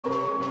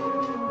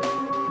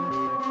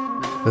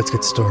Let's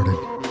get started.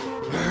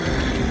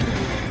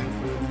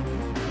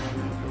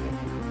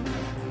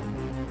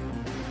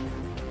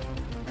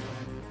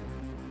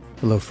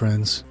 Hello,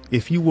 friends.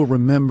 If you will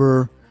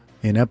remember,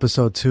 in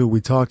episode 2,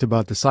 we talked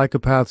about the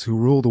psychopaths who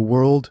rule the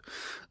world.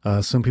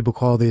 Some people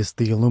call this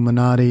the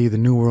Illuminati, the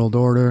New World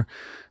Order,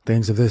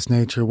 things of this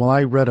nature. Well,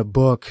 I read a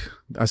book.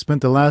 I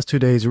spent the last 2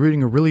 days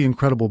reading a really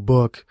incredible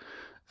book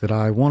that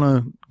I want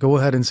to go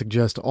ahead and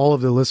suggest all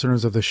of the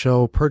listeners of the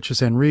show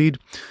purchase and read.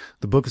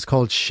 The book is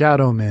called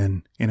Shadow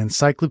Men, an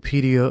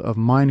Encyclopedia of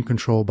Mind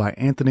Control by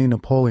Anthony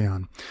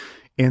Napoleon.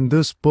 And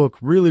this book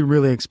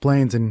really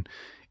explains in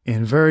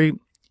very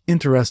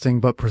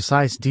interesting but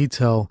precise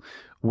detail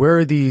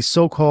where the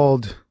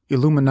so-called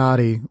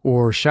Illuminati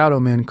or Shadow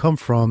Men come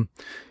from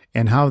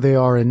and how they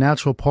are a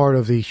natural part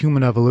of the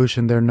human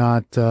evolution. They're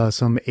not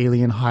some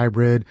alien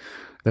hybrid.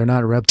 They're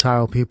not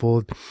reptile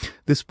people.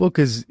 This book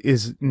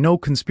is no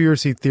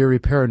conspiracy theory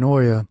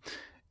paranoia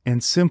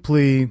and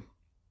simply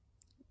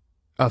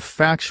a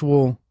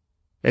factual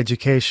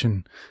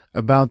education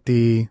about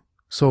the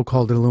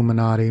so-called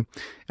Illuminati.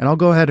 And I'll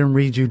go ahead and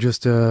read you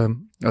just a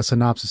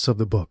synopsis of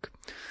the book.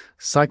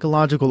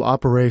 Psychological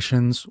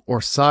operations, or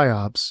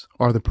PSYOPs,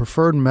 are the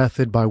preferred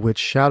method by which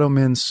shadow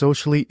men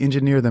socially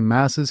engineer the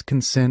masses'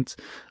 consent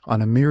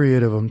on a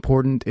myriad of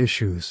important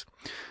issues.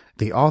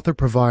 The author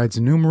provides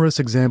numerous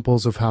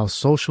examples of how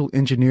social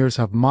engineers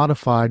have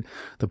modified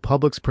the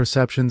public's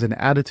perceptions and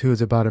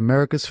attitudes about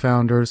America's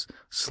founders,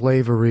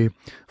 slavery,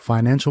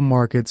 financial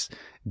markets,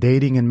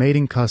 dating and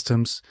mating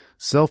customs,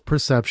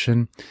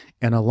 self-perception,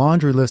 and a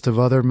laundry list of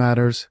other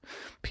matters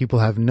people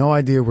have no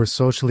idea were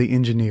socially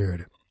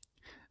engineered.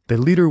 The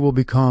leader will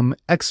become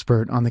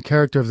expert on the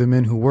character of the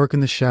men who work in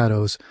the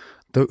shadows,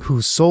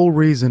 whose sole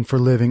reason for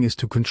living is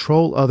to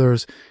control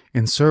others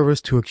in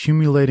service to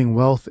accumulating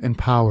wealth and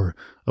power,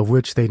 of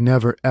which they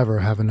never ever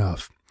have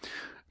enough.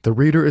 The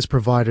reader is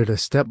provided a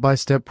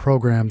step-by-step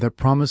program that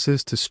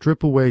promises to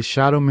strip away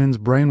shadow men's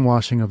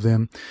brainwashing of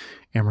them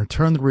and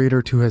return the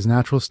reader to his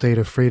natural state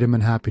of freedom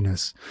and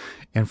happiness.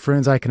 And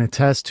friends, I can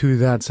attest to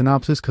that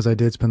synopsis because I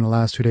did spend the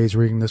last 2 days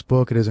reading this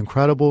book. It is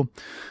incredible.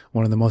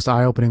 One of the most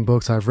eye-opening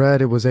books I've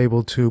read. It was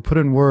able to put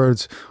in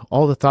words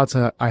all the thoughts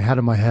I had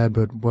in my head,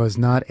 but was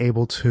not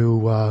able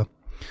to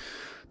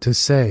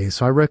say.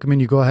 So I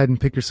recommend you go ahead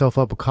and pick yourself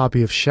up a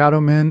copy of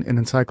Shadow Men, an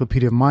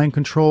Encyclopedia of Mind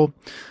Control.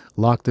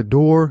 Lock the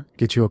door,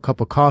 get you a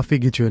cup of coffee,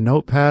 get you a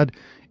notepad,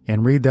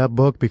 and read that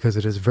book because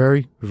it is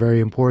very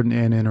important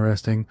and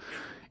interesting.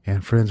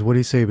 And friends, what do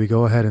you say we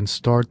go ahead and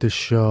start the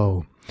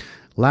show?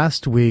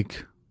 Last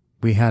week,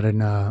 we had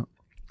an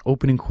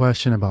opening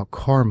question about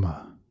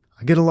karma.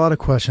 I get a lot of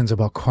questions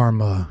about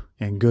karma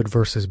and good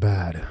versus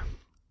bad.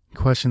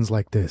 Questions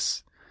like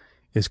this.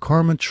 Is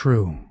karma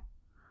true?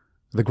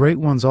 The great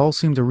ones all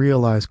seem to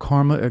realize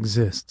karma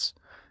exists,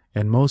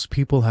 and most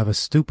people have a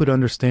stupid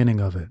understanding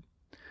of it.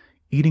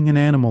 Eating an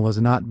animal is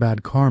not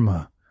bad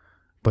karma,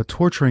 but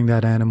torturing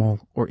that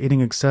animal or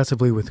eating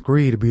excessively with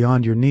greed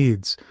beyond your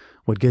needs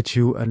would get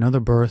you another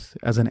birth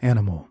as an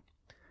animal.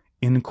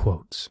 In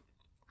quotes.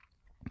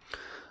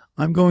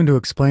 I'm going to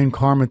explain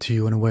karma to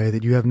you in a way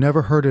that you have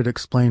never heard it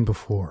explained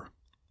before.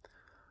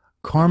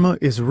 Karma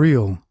is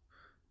real,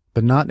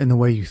 but not in the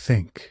way you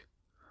think.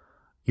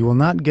 You will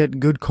not get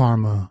good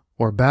karma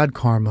or bad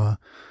karma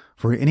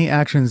for any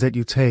actions that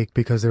you take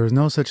because there is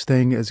no such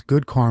thing as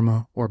good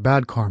karma or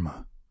bad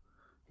karma.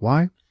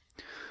 Why?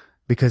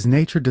 Because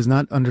nature does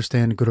not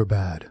understand good or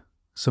bad.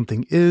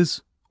 Something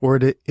is or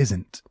it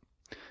isn't.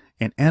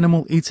 An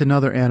animal eats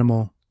another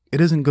animal.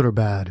 It isn't good or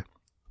bad.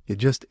 It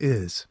just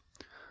is.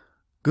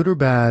 Good or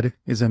bad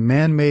is a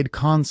man-made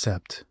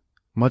concept,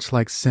 much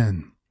like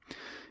sin.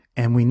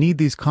 And we need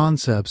these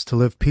concepts to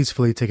live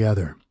peacefully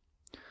together.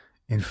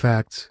 In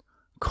fact,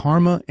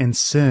 karma and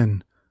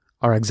sin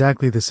are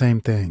exactly the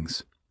same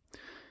things.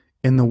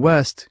 In the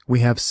West, we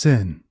have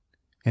sin,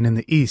 and in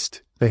the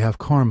East, they have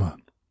karma.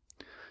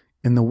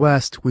 In the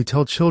West, we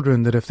tell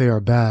children that if they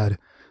are bad,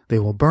 they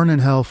will burn in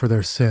hell for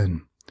their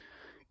sin.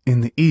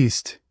 In the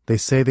East, they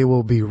say they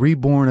will be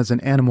reborn as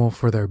an animal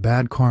for their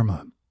bad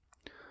karma.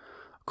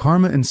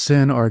 Karma and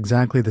sin are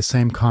exactly the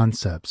same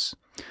concepts.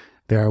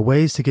 They are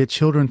ways to get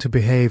children to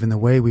behave in the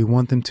way we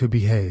want them to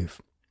behave.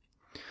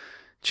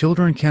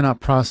 Children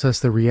cannot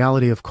process the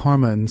reality of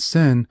karma and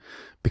sin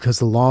because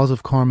the laws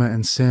of karma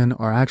and sin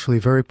are actually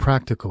very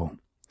practical.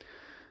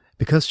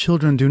 Because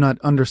children do not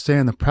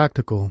understand the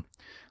practical,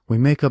 we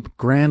make up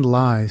grand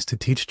lies to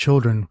teach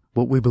children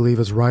what we believe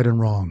is right and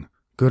wrong,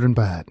 good and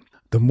bad.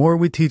 The more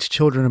we teach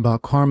children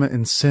about karma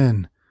and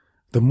sin,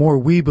 the more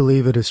we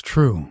believe it is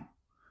true.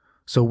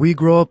 So we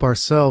grow up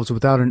ourselves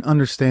without an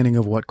understanding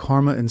of what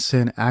karma and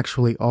sin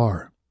actually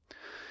are.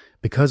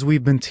 Because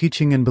we've been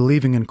teaching and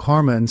believing in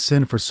karma and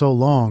sin for so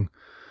long,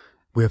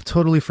 we have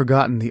totally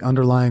forgotten the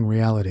underlying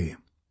reality.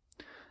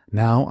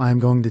 Now I'm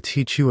going to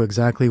teach you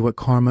exactly what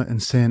karma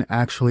and sin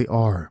actually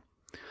are.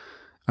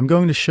 I'm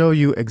going to show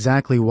you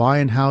exactly why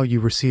and how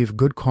you receive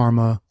good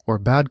karma or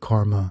bad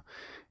karma,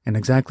 and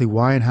exactly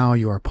why and how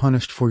you are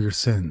punished for your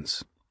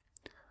sins.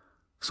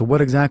 So what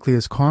exactly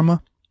is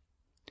karma?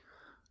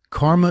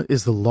 Karma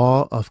is the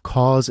law of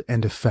cause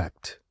and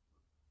effect.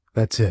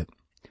 That's it.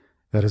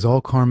 That is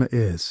all karma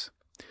is.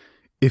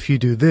 If you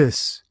do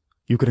this,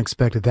 you can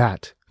expect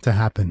that to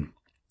happen.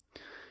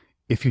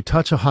 If you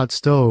touch a hot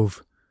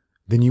stove,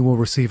 then you will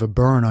receive a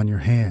burn on your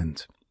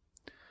hand.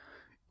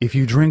 If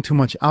you drink too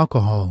much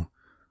alcohol,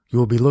 you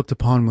will be looked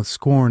upon with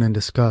scorn and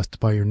disgust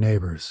by your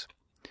neighbors.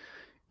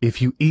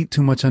 If you eat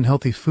too much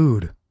unhealthy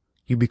food,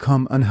 you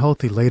become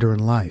unhealthy later in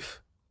life.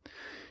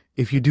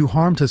 If you do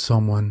harm to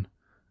someone,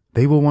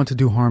 they will want to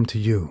do harm to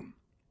you.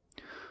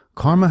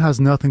 Karma has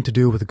nothing to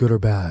do with good or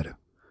bad.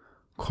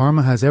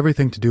 Karma has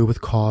everything to do with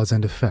cause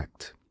and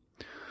effect.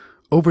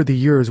 Over the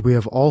years, we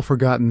have all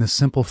forgotten the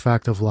simple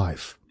fact of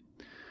life.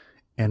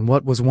 And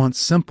what was once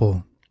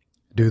simple,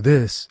 do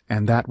this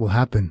and that will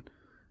happen,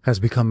 has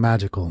become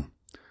magical.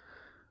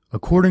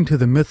 According to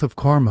the myth of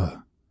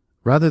karma,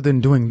 rather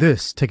than doing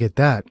this to get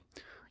that,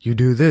 you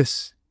do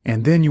this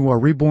and then you are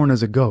reborn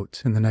as a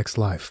goat in the next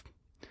life.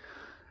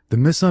 The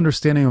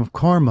misunderstanding of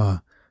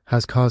karma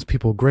has caused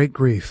people great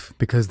grief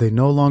because they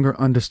no longer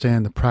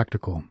understand the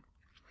practical.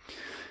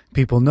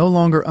 People no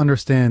longer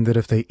understand that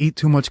if they eat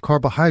too much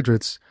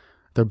carbohydrates,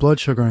 their blood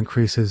sugar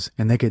increases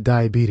and they get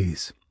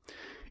diabetes.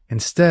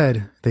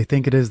 Instead, they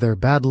think it is their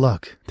bad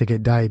luck to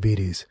get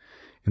diabetes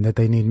and that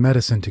they need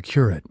medicine to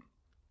cure it.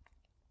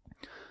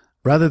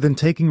 Rather than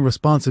taking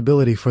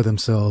responsibility for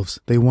themselves,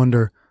 they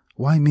wonder,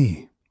 why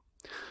me?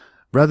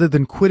 Rather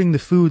than quitting the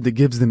food that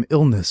gives them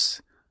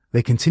illness,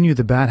 they continue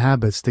the bad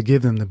habits that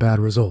give them the bad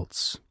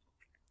results.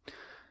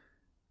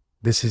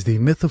 This is the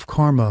myth of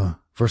karma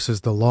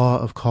versus the law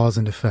of cause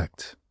and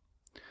effect.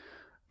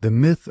 The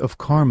myth of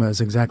karma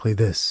is exactly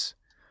this.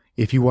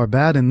 If you are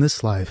bad in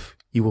this life,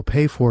 you will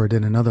pay for it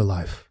in another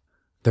life.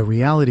 The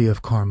reality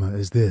of karma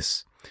is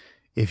this.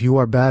 If you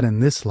are bad in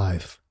this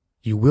life,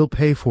 you will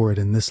pay for it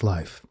in this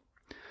life.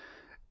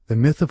 The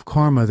myth of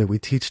karma that we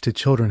teach to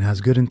children has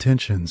good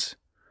intentions,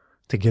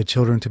 to get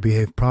children to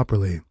behave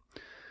properly,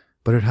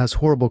 but it has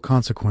horrible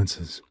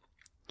consequences.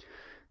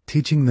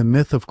 Teaching the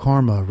myth of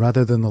karma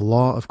rather than the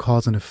law of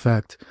cause and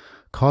effect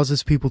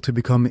causes people to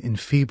become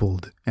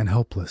enfeebled and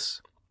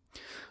helpless.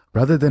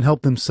 Rather than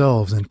help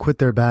themselves and quit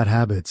their bad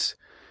habits,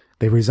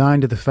 they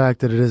resign to the fact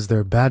that it is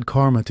their bad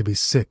karma to be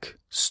sick,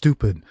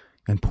 stupid,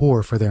 and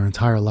poor for their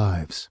entire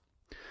lives.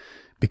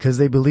 Because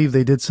they believe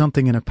they did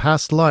something in a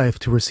past life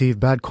to receive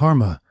bad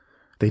karma,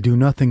 they do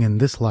nothing in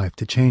this life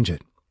to change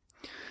it.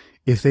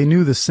 If they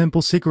knew the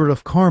simple secret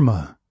of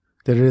karma,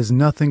 that it is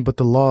nothing but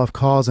the law of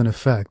cause and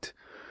effect,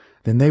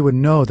 then they would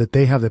know that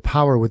they have the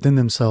power within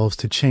themselves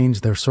to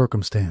change their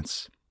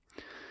circumstance.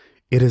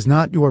 It is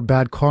not your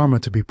bad karma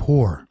to be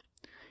poor.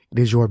 It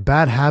is your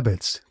bad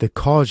habits that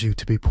cause you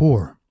to be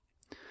poor.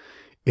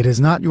 It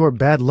is not your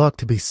bad luck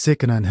to be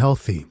sick and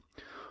unhealthy.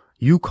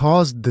 You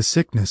caused the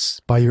sickness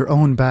by your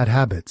own bad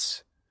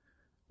habits.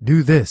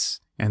 Do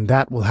this, and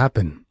that will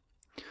happen.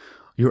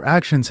 Your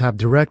actions have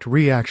direct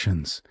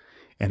reactions,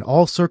 and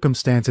all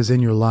circumstances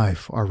in your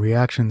life are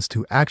reactions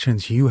to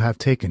actions you have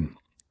taken.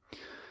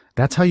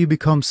 That's how you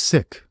become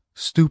sick,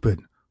 stupid,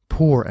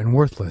 poor, and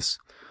worthless.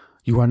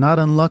 You are not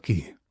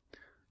unlucky.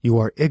 You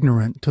are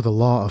ignorant to the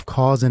law of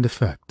cause and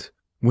effect.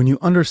 When you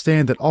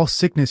understand that all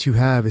sickness you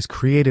have is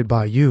created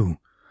by you,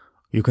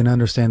 you can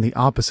understand the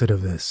opposite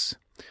of this.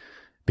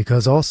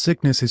 Because all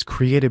sickness is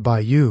created by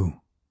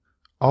you,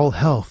 all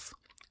health,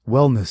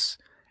 wellness,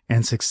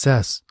 and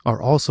success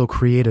are also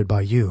created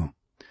by you.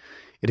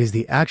 It is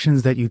the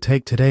actions that you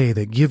take today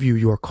that give you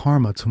your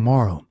karma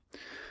tomorrow.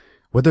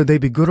 Whether they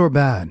be good or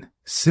bad,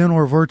 sin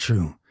or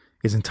virtue,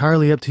 is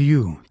entirely up to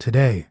you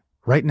today,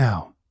 right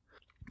now.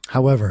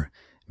 However,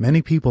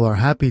 many people are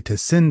happy to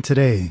sin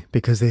today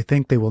because they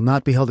think they will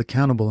not be held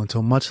accountable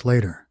until much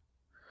later.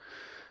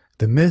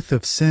 The myth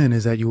of sin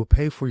is that you will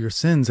pay for your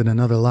sins in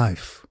another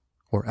life,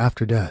 or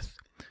after death.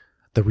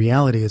 The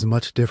reality is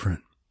much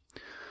different.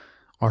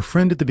 Our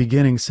friend at the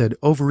beginning said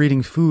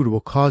overeating food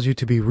will cause you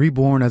to be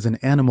reborn as an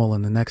animal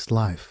in the next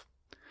life.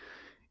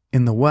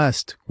 In the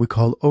West, we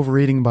call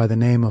overeating by the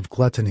name of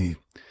gluttony,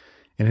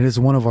 and it is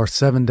one of our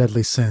 7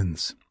 deadly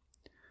sins.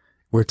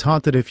 We're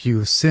taught that if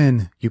you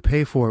sin, you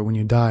pay for it when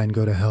you die and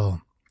go to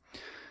hell.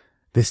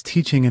 This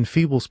teaching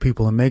enfeebles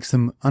people and makes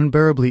them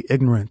unbearably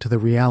ignorant to the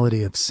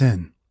reality of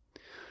sin.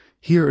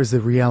 Here is the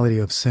reality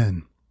of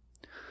sin.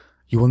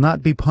 You will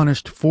not be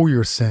punished for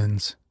your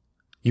sins.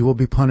 You will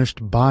be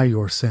punished by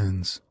your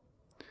sins.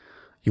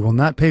 You will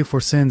not pay for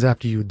sins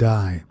after you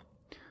die.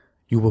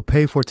 You will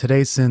pay for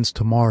today's sins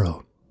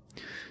tomorrow.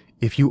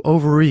 If you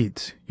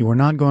overeat, you are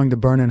not going to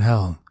burn in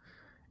hell.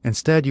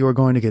 Instead, you are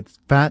going to get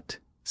fat,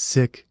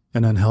 sick,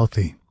 and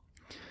unhealthy.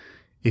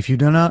 If you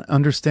do not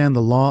understand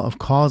the law of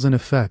cause and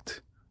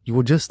effect, you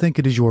will just think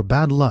it is your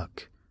bad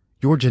luck,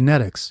 your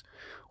genetics,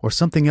 or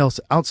something else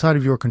outside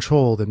of your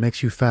control that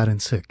makes you fat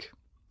and sick.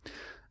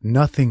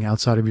 Nothing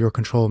outside of your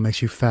control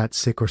makes you fat,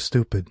 sick, or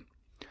stupid.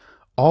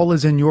 All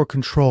is in your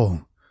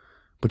control,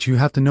 but you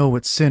have to know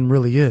what sin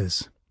really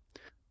is.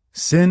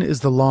 Sin is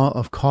the law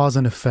of cause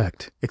and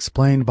effect,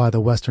 explained by the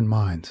Western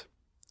mind.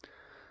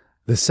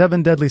 The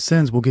 7 deadly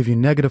sins will give you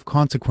negative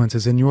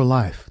consequences in your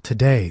life,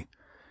 today,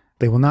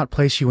 They will not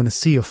place you in a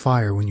sea of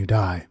fire when you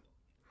die.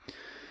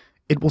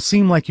 It will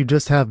seem like you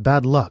just have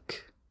bad luck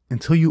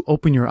until you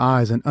open your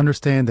eyes and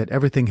understand that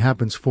everything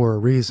happens for a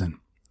reason.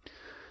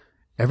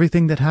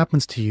 Everything that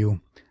happens to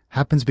you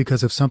happens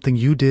because of something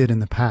you did in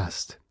the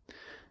past.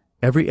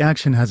 Every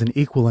action has an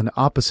equal and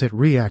opposite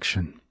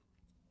reaction.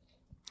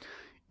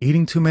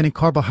 Eating too many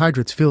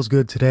carbohydrates feels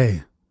good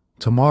today.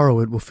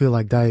 Tomorrow it will feel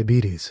like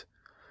diabetes.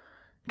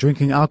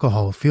 Drinking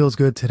alcohol feels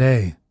good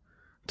today.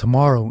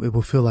 Tomorrow it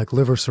will feel like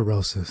liver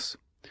cirrhosis.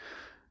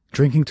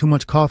 Drinking too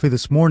much coffee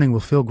this morning will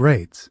feel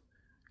great,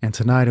 and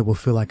tonight it will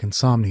feel like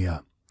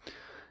insomnia.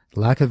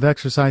 Lack of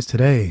exercise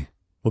today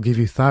will give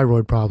you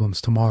thyroid problems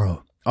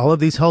tomorrow. All of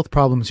these health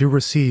problems you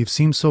receive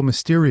seem so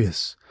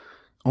mysterious,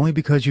 only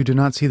because you do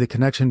not see the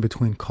connection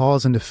between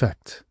cause and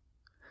effect.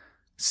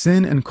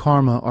 Sin and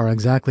karma are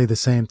exactly the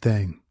same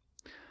thing.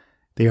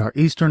 They are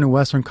Eastern and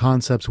Western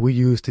concepts we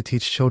use to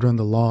teach children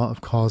the law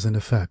of cause and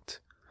effect.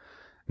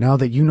 Now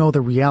that you know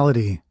the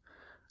reality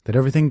that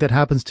everything that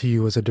happens to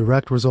you is a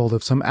direct result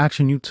of some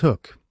action you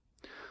took,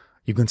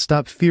 you can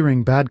stop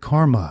fearing bad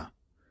karma,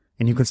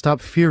 and you can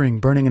stop fearing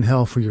burning in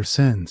hell for your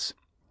sins.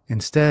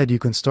 Instead, you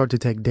can start to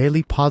take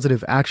daily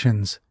positive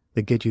actions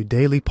that get you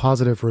daily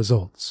positive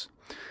results.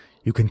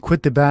 You can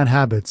quit the bad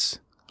habits,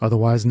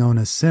 otherwise known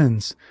as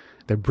sins,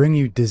 that bring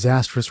you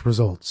disastrous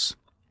results.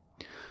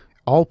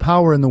 All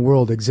power in the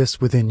world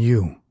exists within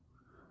you.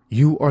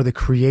 You are the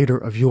creator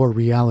of your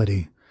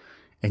reality,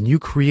 and you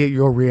create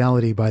your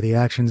reality by the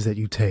actions that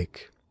you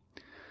take.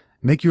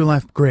 Make your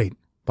life great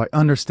by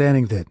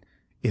understanding that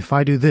if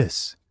I do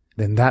this,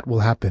 then that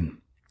will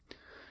happen.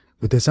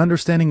 With this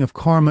understanding of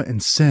karma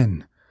and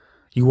sin,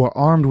 you are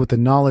armed with the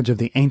knowledge of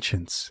the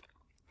ancients.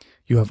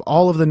 You have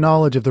all of the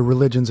knowledge of the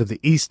religions of the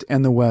East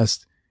and the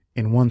West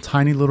in one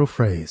tiny little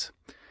phrase.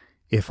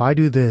 If I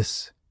do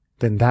this,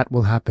 then that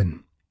will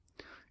happen.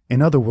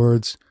 In other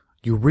words,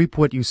 you reap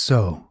what you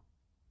sow.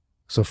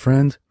 So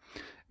friend,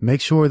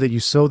 make sure that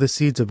you sow the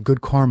seeds of good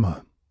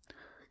karma.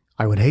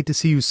 I would hate to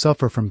see you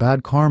suffer from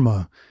bad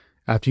karma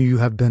after you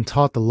have been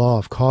taught the law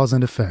of cause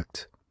and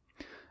effect,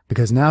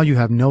 because now you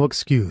have no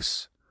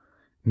excuse.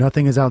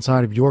 Nothing is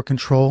outside of your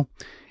control,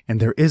 and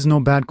there is no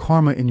bad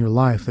karma in your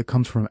life that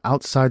comes from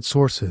outside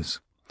sources.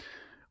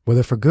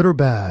 Whether for good or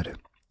bad,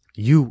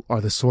 you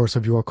are the source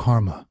of your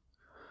karma.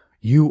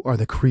 You are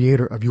the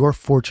creator of your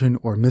fortune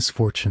or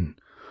misfortune.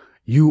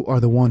 You are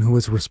the one who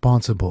is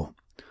responsible.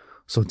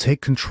 So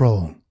take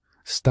control.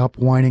 Stop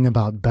whining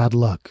about bad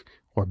luck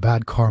or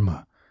bad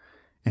karma,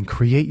 and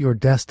create your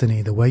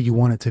destiny the way you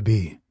want it to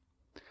be.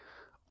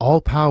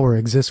 All power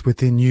exists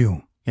within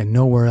you and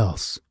nowhere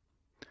else.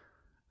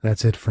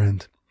 That's it,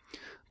 friend.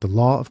 The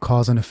law of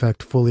cause and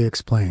effect fully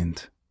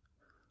explained.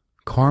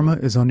 Karma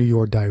is under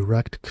your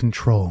direct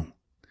control.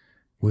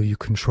 Will you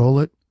control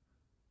it,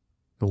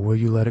 or will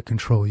you let it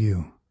control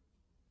you?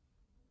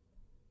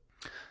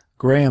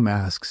 Graham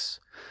asks,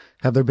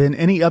 have there been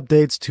any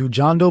updates to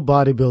John Doe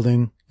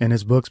Bodybuilding and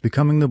his books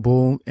Becoming the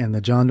Bull and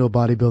the John Doe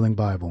Bodybuilding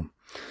Bible?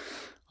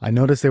 I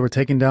noticed they were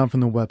taken down from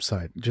the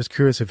website. Just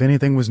curious if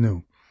anything was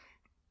new.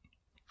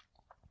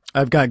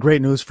 I've got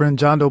great news, friend.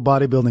 John Doe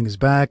Bodybuilding is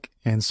back,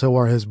 and so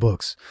are his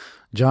books.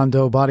 John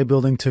Doe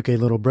Bodybuilding took a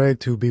little break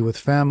to be with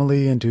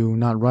family and to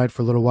not write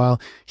for a little while.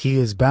 He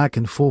is back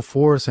in full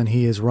force, and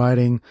he is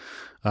writing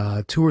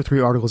 2 or 3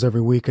 articles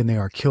every week, and they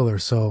are killer.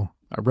 So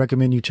I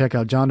recommend you check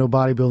out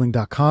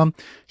johndoebodybuilding.com.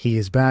 He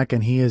is back,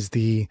 and he is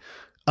the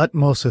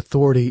utmost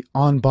authority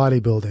on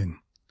bodybuilding.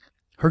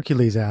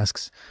 Hercules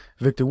asks,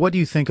 Victor, what do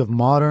you think of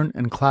modern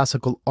and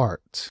classical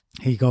art?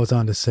 He goes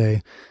on to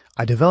say,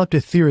 I developed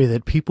a theory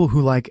that people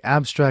who like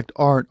abstract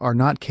art are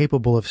not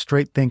capable of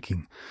straight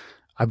thinking.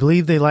 I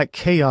believe they like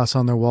chaos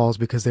on their walls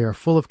because they are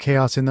full of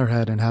chaos in their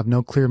head and have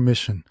no clear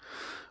mission.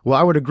 Well,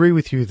 I would agree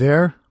with you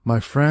there, my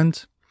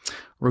friend.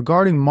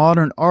 Regarding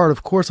modern art,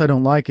 of course I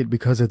don't like it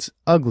because it's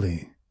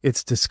ugly.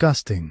 It's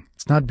disgusting.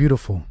 It's not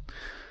beautiful.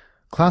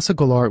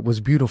 Classical art was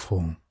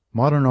beautiful.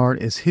 Modern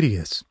art is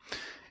hideous.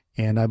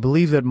 And I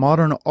believe that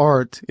modern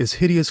art is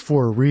hideous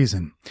for a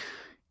reason.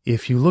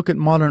 If you look at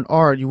modern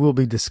art, you will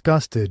be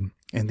disgusted.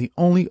 And the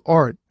only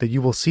art that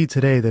you will see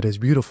today that is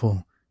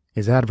beautiful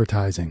is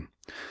advertising.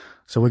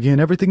 So again,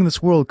 everything in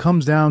this world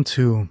comes down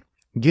to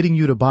getting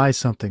you to buy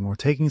something or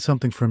taking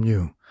something from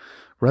you.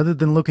 Rather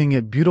than looking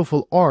at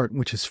beautiful art,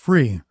 which is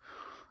free,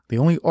 the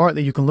only art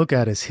that you can look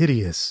at is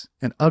hideous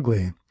and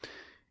ugly,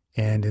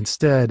 and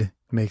instead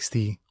makes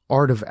the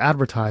art of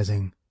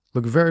advertising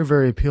look very,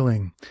 very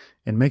appealing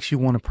and makes you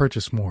want to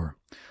purchase more.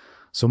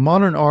 So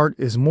modern art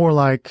is more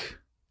like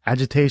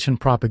agitation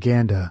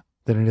propaganda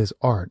than it is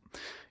art.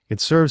 It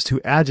serves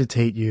to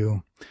agitate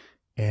you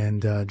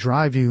and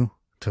drive you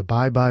to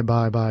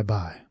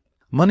buy.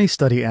 Money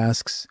Study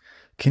asks,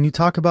 can you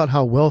talk about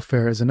how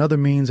welfare is another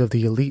means of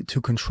the elite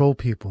to control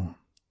people?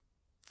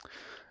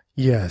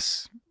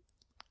 Yes.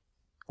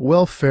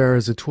 Welfare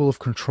is a tool of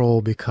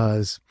control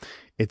because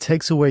it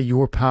takes away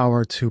your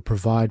power to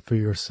provide for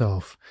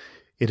yourself.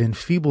 It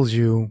enfeebles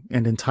you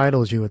and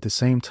entitles you at the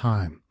same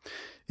time.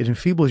 It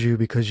enfeebles you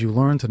because you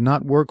learn to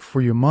not work for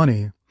your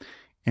money,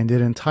 and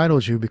it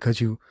entitles you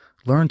because you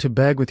Learn to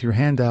beg with your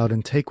hand out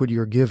and take what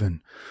you're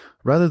given.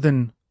 Rather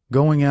than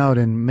going out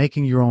and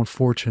making your own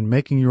fortune,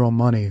 making your own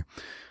money,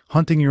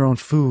 hunting your own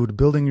food,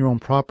 building your own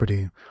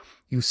property,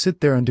 you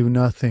sit there and do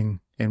nothing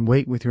and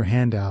wait with your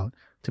hand out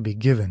to be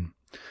given.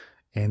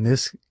 And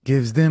this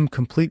gives them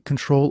complete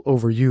control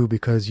over you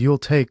because you'll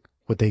take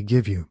what they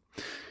give you.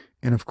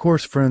 And of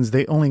course, friends,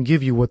 they only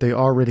give you what they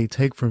already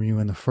take from you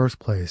in the first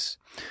place.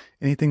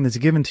 Anything that's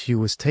given to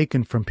you is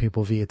taken from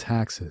people via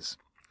taxes.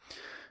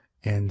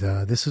 And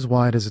this is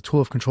why it is a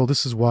tool of control.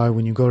 This is why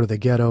when you go to the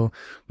ghetto,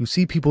 you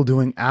see people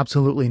doing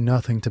absolutely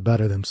nothing to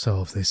better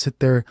themselves. They sit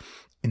there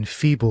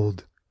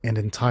enfeebled and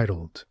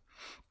entitled.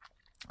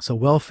 So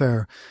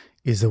welfare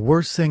is the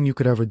worst thing you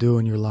could ever do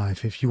in your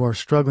life. If you are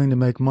struggling to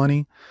make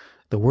money,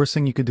 the worst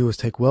thing you could do is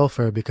take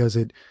welfare, because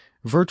it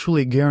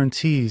virtually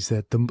guarantees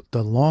that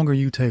the longer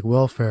you take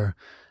welfare,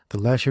 the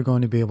less you're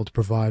going to be able to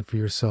provide for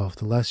yourself,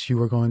 the less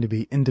you are going to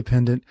be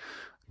independent,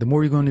 the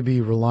more you're going to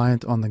be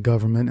reliant on the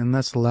government, and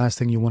that's the last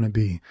thing you want to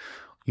be.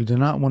 You do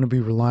not want to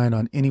be reliant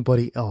on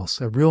anybody else.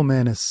 A real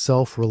man is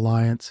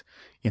self-reliant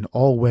in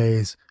all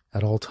ways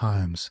at all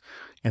times.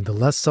 And the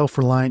less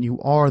self-reliant you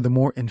are, the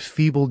more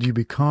enfeebled you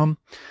become,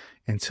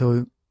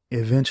 until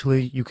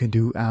eventually you can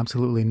do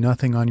absolutely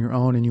nothing on your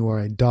own, and you are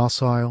a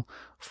docile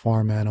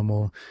farm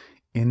animal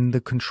in the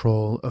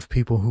control of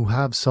people who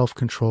have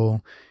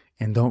self-control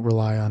and don't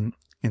rely on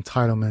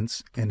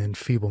entitlements and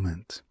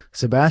enfeeblement.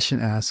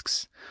 Sebastian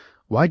asks,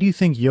 why do you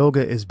think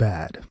yoga is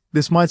bad?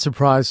 This might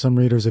surprise some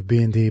readers of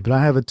B&D, but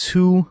I have a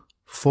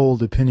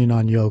twofold opinion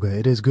on yoga.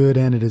 It is good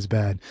and it is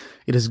bad.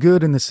 It is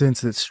good in the sense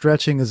that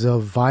stretching is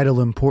of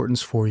vital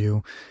importance for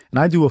you. And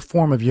I do a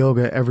form of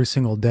yoga every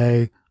single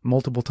day,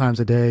 multiple times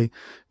a day,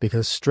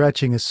 because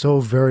stretching is so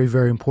very,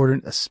 very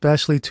important,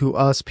 especially to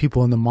us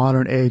people in the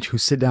modern age who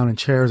sit down in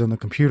chairs on the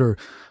computer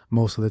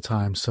most of the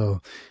time. So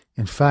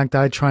in fact,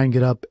 I try and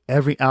get up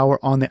every hour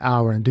on the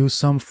hour and do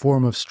some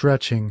form of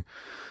stretching,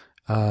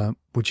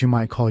 which you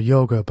might call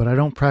yoga, but I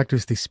don't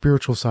practice the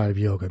spiritual side of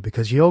yoga,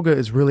 because yoga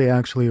is really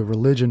actually a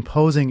religion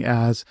posing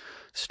as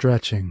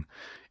stretching.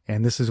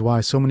 And this is why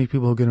so many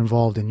people who get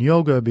involved in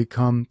yoga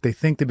they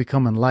think they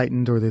become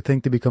enlightened, or they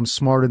think they become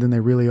smarter than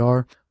they really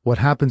are. What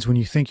happens when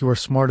you think you are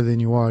smarter than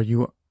you are,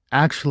 you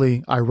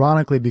actually,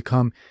 ironically,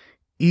 become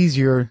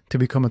easier to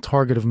become a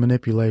target of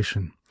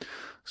manipulation.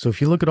 So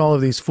if you look at all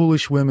of these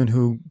foolish women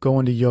who go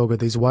into yoga,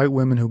 these white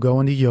women who go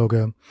into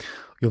yoga,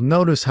 you'll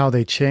notice how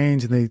they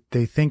change, and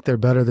they think they're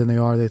better than they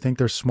are. They think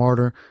they're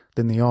smarter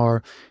than they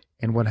are.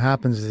 And what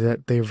happens is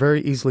that they're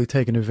very easily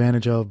taken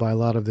advantage of by a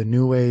lot of the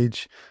new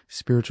age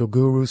spiritual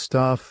guru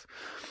stuff.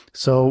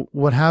 So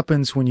what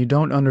happens when you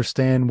don't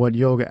understand what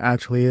yoga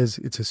actually is,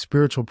 it's a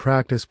spiritual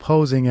practice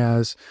posing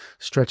as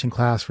stretching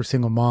class for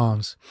single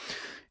moms.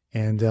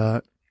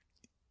 And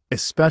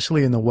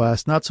especially in the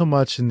West, not so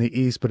much in the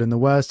East, but in the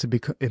West,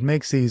 it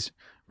makes these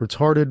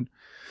retarded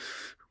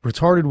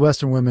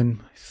Western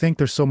women think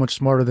they're so much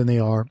smarter than they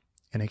are.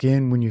 And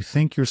again, when you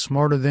think you're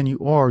smarter than you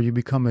are, you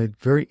become a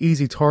very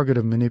easy target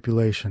of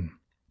manipulation.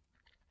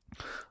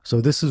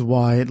 So this is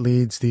why it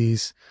leads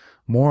these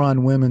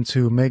moron women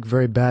to make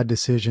very bad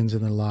decisions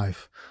in their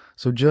life.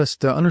 So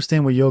just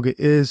understand what yoga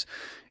is.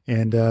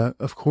 And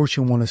of course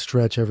you want to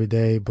stretch every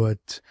day,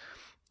 but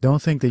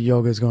don't think that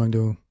yoga is going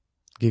to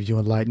give you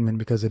enlightenment,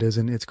 because it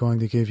isn't. It's going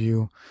to give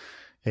you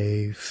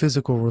a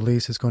physical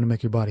release. It's going to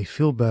make your body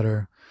feel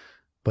better,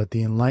 but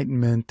the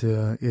enlightenment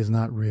is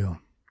not real.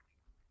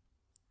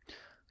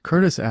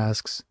 Curtis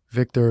asks,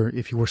 Victor,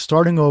 if you were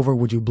starting over,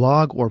 would you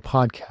blog or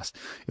podcast?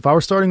 If I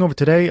were starting over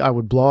today, I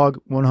would blog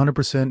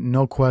 100%,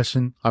 no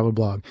question, I would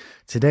blog.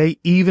 Today,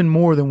 even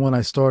more than when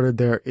I started,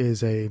 there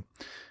is a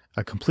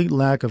complete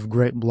lack of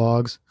great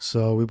blogs.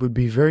 So it would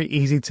be very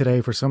easy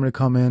today for someone to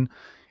come in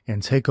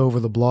and take over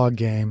the blog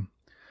game.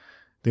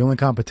 The only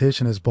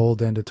competition is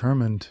Bold and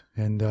Determined,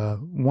 and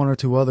one or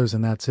two others,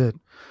 and that's it.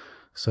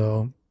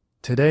 So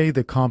today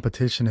the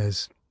competition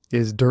is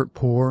dirt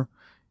poor.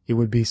 It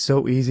would be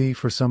so easy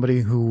for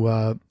somebody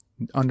who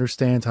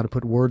understands how to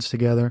put words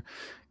together.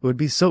 It would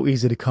be so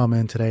easy to come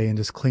in today and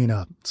just clean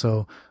up.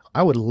 So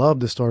I would love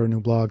to start a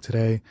new blog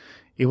today.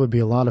 It would be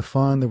a lot of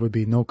fun. There would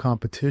be no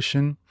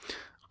competition.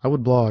 I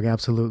would blog,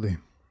 absolutely.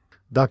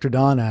 Dr.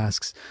 Don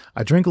asks,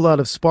 I drink a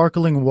lot of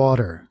sparkling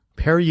water,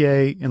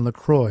 Perrier and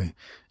LaCroix.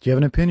 Do you have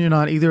an opinion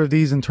on either of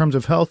these in terms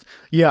of health?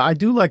 Yeah, I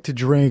do like to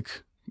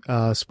drink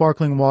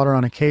sparkling water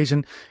on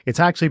occasion. It's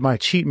actually my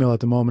cheat meal at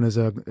the moment,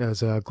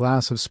 as a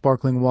glass of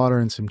sparkling water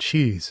and some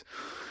cheese.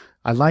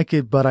 I like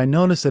it, but I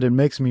notice that it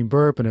makes me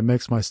burp and it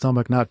makes my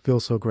stomach not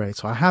feel so great.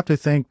 So I have to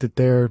think that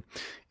there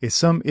is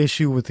some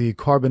issue with the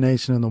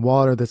carbonation in the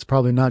water that's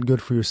probably not good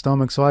for your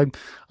stomach. So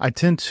I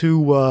tend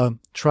to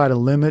try to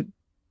limit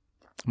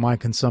my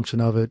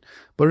consumption of it,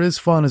 but it is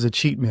fun as a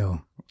cheat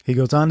meal. He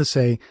goes on to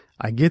say,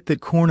 I get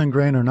that corn and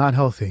grain are not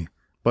healthy,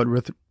 but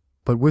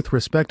with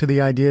respect to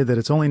the idea that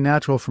it's only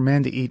natural for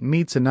man to eat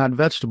meats and not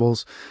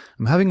vegetables,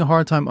 I'm having a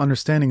hard time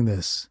understanding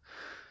this.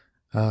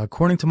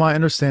 According to my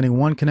understanding,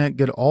 one cannot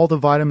get all the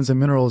vitamins and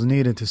minerals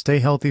needed to stay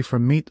healthy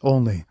from meat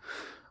only.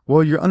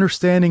 Well, your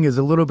understanding is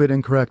a little bit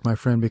incorrect, my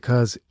friend,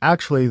 because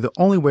actually the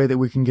only way that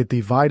we can get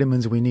the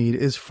vitamins we need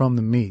is from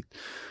the meat.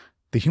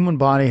 The human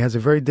body has a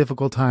very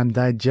difficult time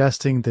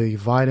digesting the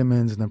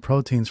vitamins and the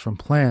proteins from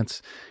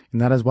plants, and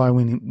that is why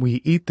when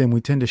we eat them, we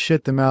tend to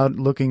shit them out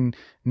looking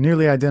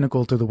nearly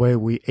identical to the way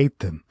we ate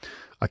them.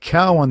 A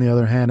cow, on the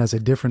other hand, has a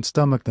different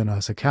stomach than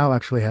us. A cow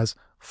actually has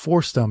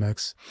 4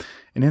 stomachs,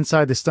 and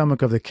inside the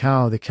stomach of the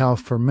cow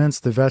ferments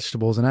the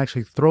vegetables and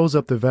actually throws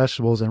up the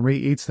vegetables and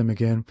re-eats them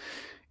again,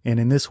 and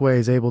in this way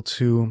is able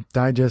to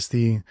digest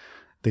the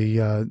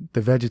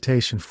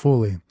vegetation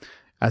fully.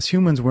 As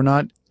humans,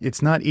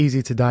 it's not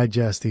easy to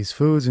digest these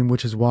foods, and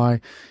which is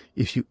why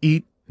if you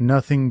eat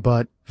nothing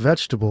but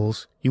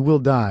vegetables, you will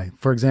die.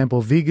 For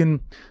example,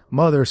 vegan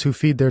mothers who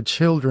feed their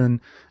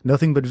children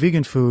nothing but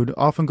vegan food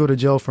often go to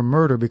jail for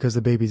murder because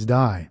the babies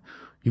die.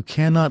 You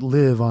cannot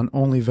live on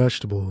only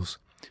vegetables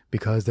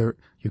because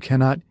you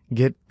cannot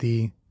get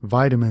the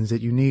vitamins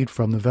that you need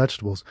from the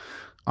vegetables.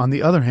 On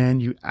the other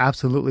hand, you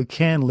absolutely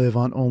can live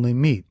on only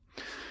meat.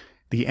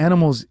 The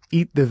animals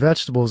eat the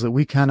vegetables that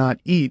we cannot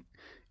eat,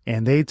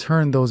 and they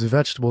turn those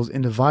vegetables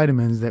into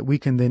vitamins that we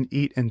can then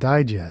eat and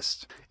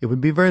digest. It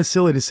would be very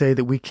silly to say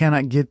that we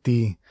cannot get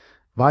the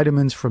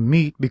vitamins from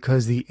meat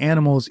because the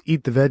animals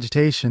eat the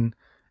vegetation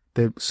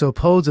that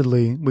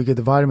supposedly we get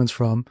the vitamins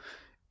from,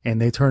 and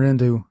they turn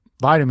into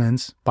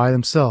vitamins by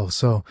themselves.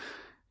 So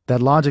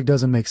that logic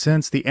doesn't make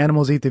sense. The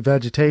animals eat the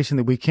vegetation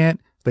that we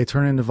can't. They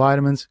turn into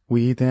vitamins.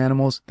 We eat the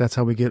animals. That's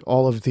how we get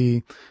all of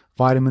the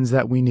vitamins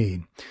that we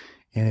need.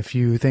 And if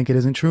you think it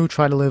isn't true,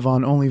 try to live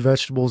on only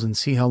vegetables and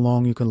see how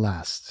long you can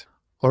last.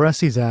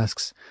 Orestes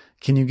asks,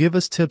 can you give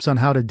us tips on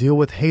how to deal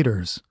with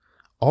haters?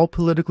 All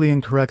politically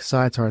incorrect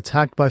sites are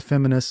attacked by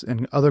feminists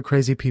and other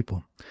crazy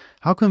people.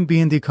 How can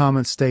B&D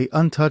comments stay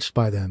untouched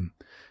by them?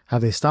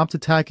 Have they stopped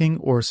attacking,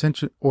 or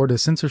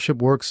does censorship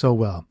work so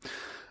well?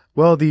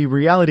 Well, the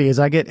reality is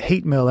I get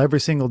hate mail every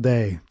single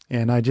day,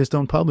 and I just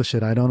don't publish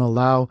it. I don't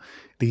allow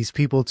these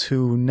people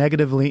to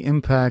negatively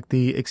impact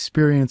the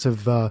experience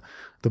of the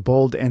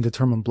bold and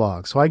determined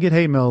blog. So I get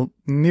hate mail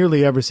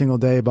nearly every single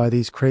day by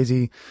the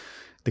crazy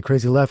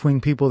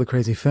left-wing people, the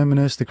crazy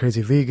feminists, the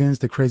crazy vegans,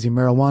 the crazy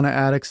marijuana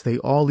addicts. They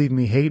all leave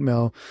me hate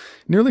mail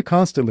nearly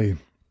constantly.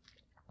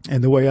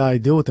 And the way I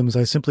deal with them is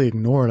I simply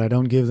ignore it. I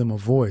don't give them a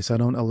voice. I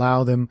don't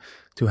allow them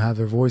to have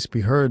their voice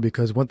be heard,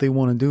 because what they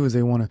want to do is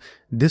they want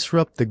to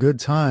disrupt the good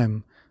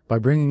time by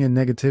bringing in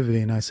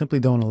negativity, and I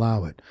simply don't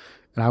allow it.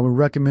 And I would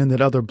recommend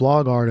that other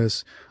blog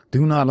artists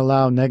do not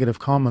allow negative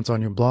comments on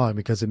your blog,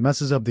 because it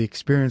messes up the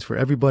experience for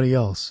everybody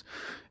else.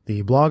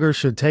 The blogger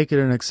should take it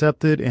and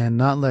accept it and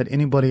not let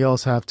anybody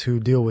else have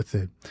to deal with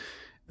it.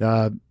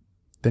 The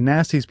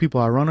nastiest people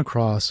I run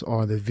across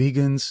are the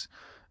vegans,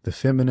 the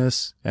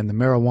feminists, and the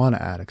marijuana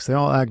addicts. They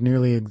all act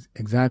nearly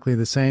exactly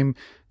the same,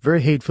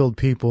 very hate-filled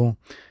people,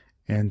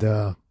 and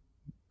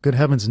good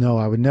heavens no,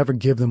 I would never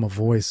give them a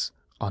voice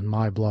on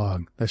my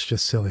blog. That's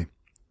just silly.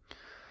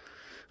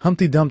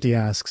 Humpty Dumpty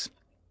asks,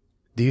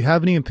 do you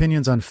have any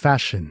opinions on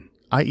fashion,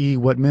 i.e.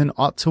 what men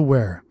ought to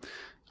wear?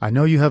 I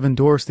know you have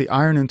endorsed the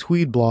Iron and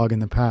Tweed blog in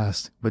the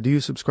past, but do you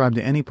subscribe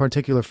to any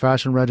particular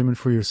fashion regimen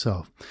for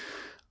yourself?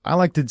 I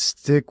like to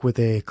stick with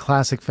a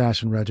classic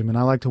fashion regimen.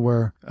 I like to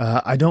wear,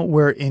 I don't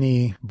wear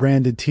any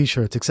branded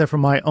t-shirts except for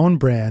my own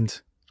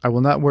brand. I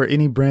will not wear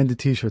any branded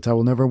t-shirts. I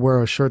will never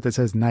wear a shirt that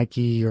says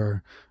Nike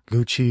or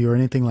Gucci or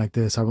anything like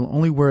this. I will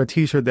only wear a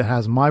t-shirt that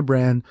has my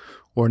brand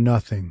or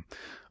nothing.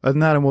 Other than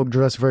that, I will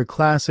dress very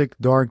classic,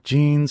 dark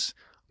jeans,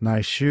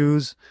 nice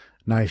shoes,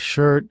 nice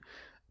shirt.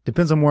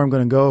 Depends on where I'm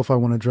going to go if I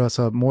want to dress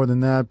up more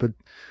than that, but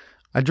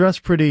I dress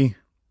pretty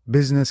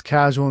business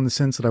casual in the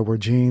sense that I wear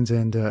jeans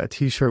and a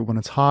t-shirt when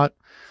it's hot,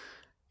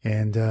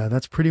 and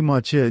that's pretty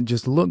much it.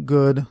 Just look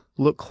good,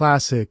 look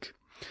classic,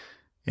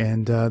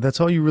 and that's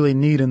all you really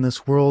need in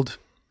this world.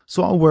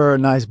 So I'll wear a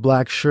nice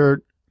black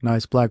shirt,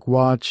 nice black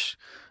watch,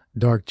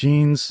 dark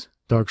jeans,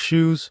 dark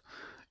shoes,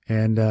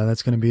 and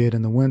that's going to be it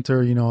in the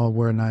winter. You know, I'll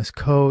wear nice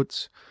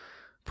coats,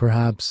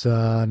 perhaps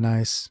a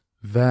nice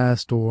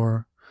vest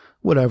or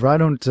whatever. I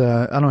don't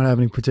have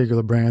any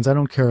particular brands. I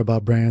don't care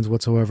about brands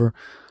whatsoever.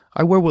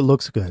 I wear what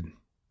looks good,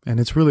 and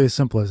it's really as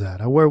simple as that.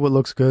 I wear what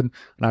looks good,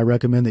 and I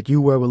recommend that you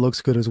wear what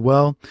looks good as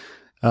well.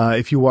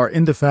 If you are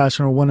into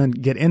fashion or want to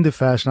get into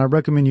fashion, I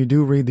recommend you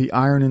do read the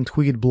Iron and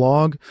Tweed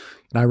blog,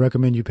 and I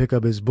recommend you pick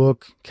up his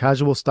book,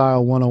 Casual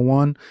Style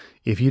 101.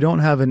 If you don't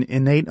have an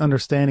innate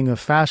understanding of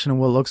fashion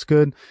and what looks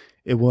good,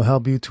 it will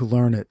help you to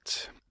learn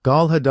it.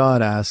 Gal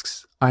Haddad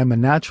asks, I am a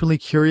naturally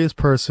curious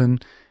person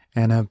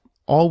and have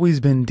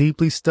always been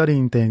deeply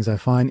studying things I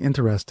find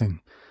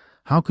interesting.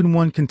 How can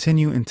one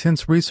continue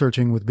intense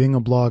researching with being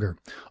a blogger?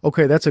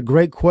 Okay, that's a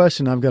great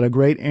question. I've got a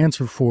great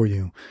answer for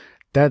you.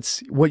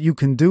 That's what you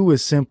can do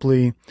is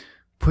simply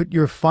put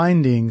your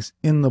findings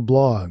in the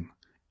blog.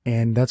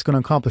 And that's going to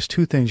accomplish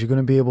two things. You're going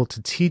to be able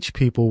to teach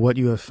people what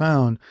you have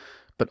found,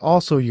 but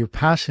also your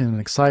passion and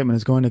excitement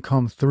is going to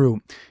come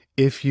through.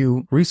 If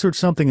you research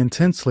something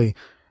intensely,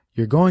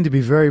 you're going to be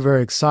very,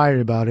 very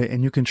excited about it,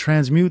 and you can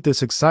transmute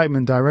this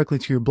excitement directly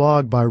to your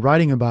blog by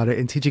writing about it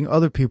and teaching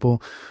other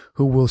people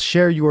who will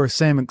share your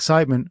same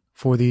excitement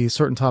for the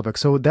certain topic.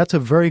 So that's a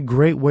very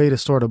great way to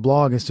start a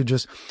blog, is to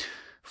just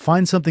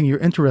find something you're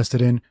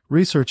interested in,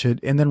 research it,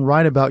 and then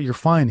write about your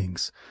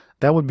findings.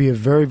 That would be a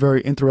very, very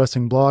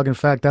interesting blog. In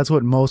fact, that's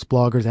what most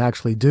bloggers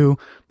actually do.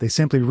 They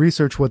simply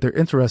research what they're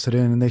interested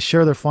in and they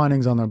share their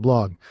findings on their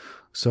blog.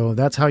 So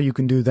that's how you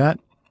can do that.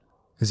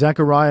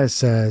 Zachariah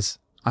says,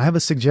 I have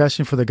a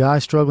suggestion for the guy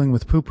struggling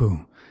with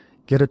poo-poo.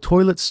 Get a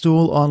toilet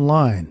stool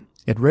online.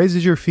 It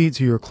raises your feet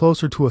so you're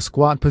closer to a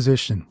squat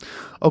position.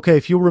 Okay,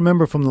 if you'll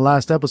remember from the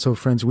last episode,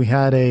 friends, we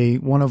had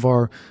one of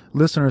our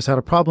listeners had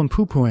a problem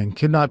poo-pooing,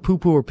 could not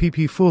poo-poo or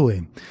pee-pee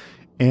fully.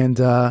 And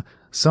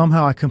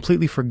somehow I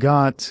completely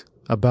forgot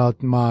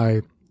about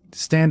my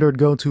standard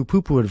go-to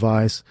poo-poo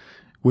advice,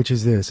 which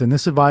is this. And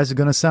this advice is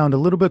going to sound a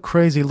little bit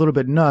crazy, a little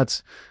bit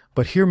nuts,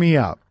 but hear me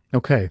out.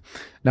 Okay,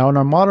 now in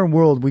our modern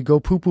world, we go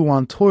poo-poo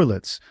on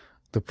toilets.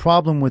 The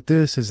problem with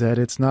this is that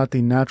it's not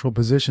the natural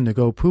position to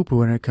go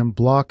poo-poo, and it can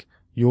block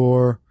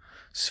your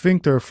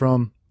sphincter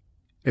from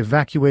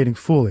evacuating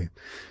fully.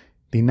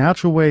 The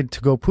natural way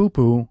to go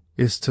poo-poo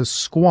is to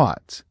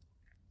squat.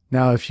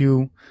 Now, if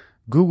you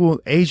Google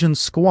Asian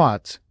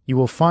squat, you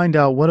will find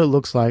out what it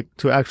looks like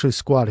to actually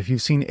squat. If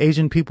you've seen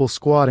Asian people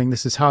squatting,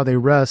 this is how they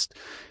rest.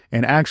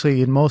 And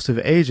actually, in most of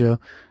Asia,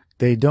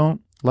 they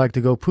don't like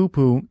to go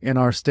poo-poo in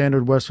our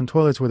standard Western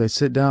toilets where they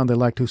sit down. They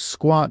like to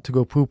squat to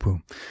go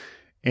poo-poo.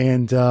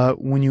 And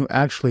when you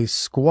actually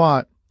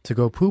squat to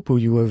go poo-poo,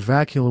 you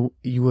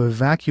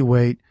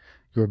evacuate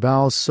your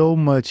bowels so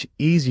much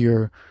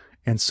easier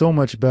and so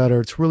much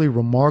better. It's really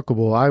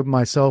remarkable. I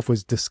myself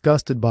was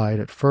disgusted by it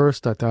at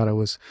first. I thought it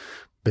was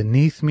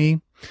beneath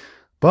me.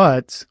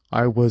 But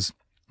I was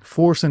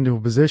forced into a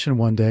position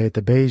one day at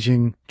the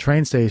Beijing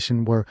train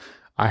station where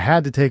I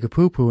had to take a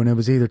poo-poo, and it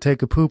was either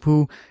take a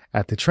poo-poo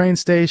at the train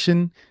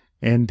station,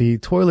 and the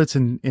toilets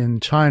in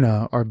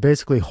China are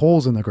basically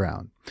holes in the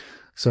ground.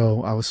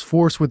 So I was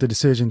forced with the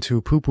decision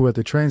to poo-poo at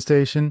the train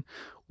station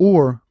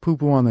or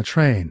poo-poo on the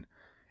train.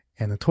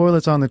 And the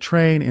toilets on the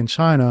train in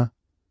China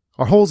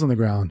are holes in the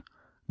ground,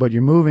 but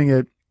you're moving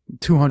at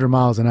 200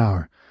 miles an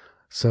hour.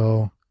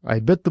 So I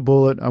bit the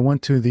bullet. I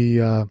went to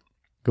the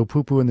go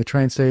poo-poo in the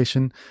train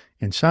station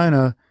in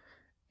China,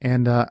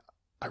 and I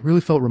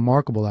really felt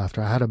remarkable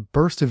after. I had a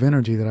burst of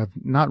energy that I've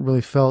not really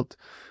felt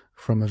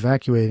from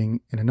evacuating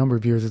in a number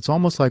of years. It's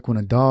almost like when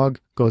a dog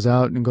goes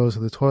out and goes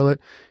to the toilet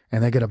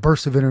and they get a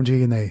burst of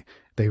energy and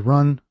they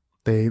run,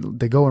 they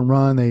go and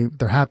run,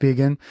 they're happy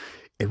again.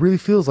 It really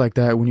feels like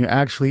that when you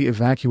actually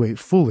evacuate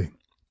fully.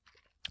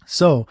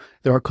 So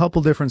there are a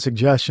couple different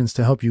suggestions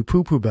to help you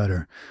poo-poo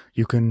better.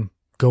 You can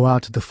go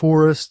out to the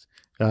forest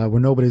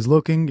where nobody's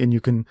looking, and you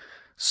can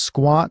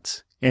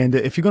squat. And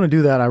if you're going to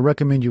do that, I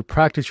recommend you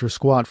practice your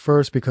squat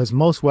first, because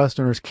most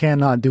Westerners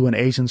cannot do an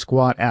Asian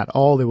squat at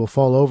all. They will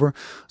fall over.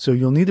 So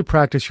you'll need to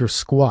practice your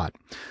squat.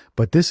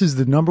 But this is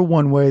the number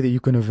one way that you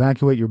can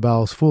evacuate your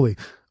bowels fully.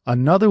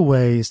 Another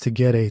way is to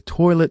get a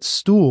toilet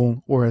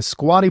stool or a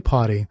squatty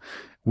potty,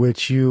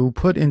 which you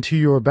put into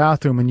your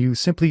bathroom, and you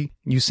simply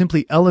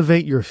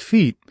elevate your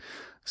feet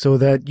so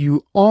that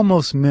you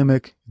almost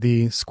mimic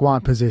the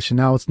squat position.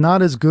 Now, it's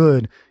not as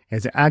good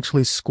as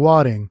actually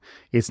squatting.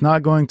 It's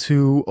not going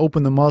to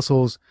open the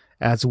muscles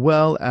as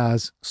well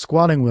as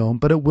squatting will,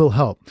 but it will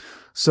help.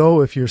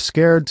 So if you're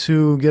scared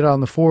to get out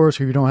in the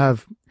forest, or you don't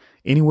have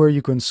anywhere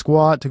you can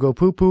squat to go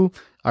poo-poo,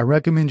 I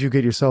recommend you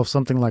get yourself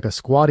something like a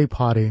squatty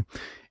potty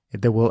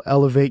that will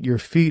elevate your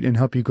feet and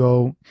help you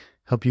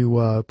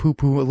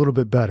poo-poo a little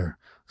bit better.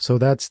 So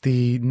that's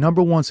the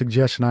number one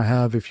suggestion I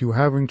have. If you're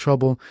having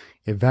trouble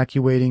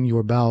evacuating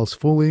your bowels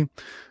fully,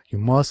 you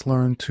must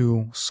learn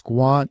to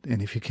squat.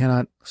 And if you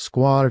cannot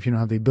squat, if you don't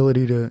have the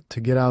ability to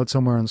get out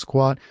somewhere and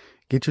squat,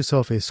 get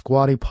yourself a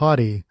squatty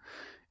potty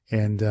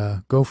and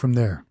go from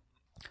there.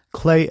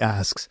 Clay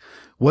asks,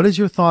 what is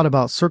your thought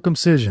about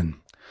circumcision?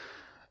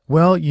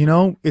 Well,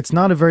 it's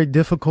not a very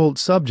difficult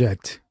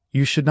subject.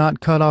 You should not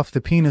cut off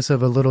the penis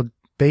of a little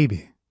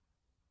baby,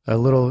 a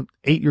little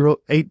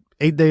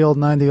 8-day-old,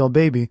 9-day-old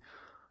baby.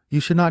 You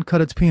should not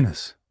cut its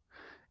penis.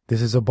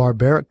 This is a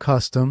barbaric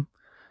custom.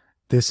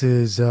 This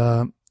is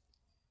one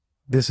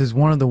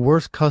of the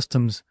worst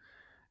customs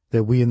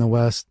that we in the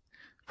West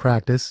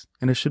practice,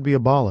 and it should be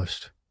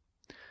abolished.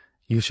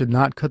 You should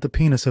not cut the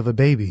penis of a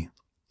baby.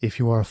 If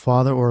you are a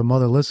father or a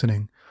mother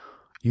listening,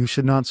 you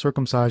should not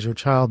circumcise your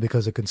child,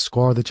 because it can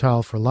scar the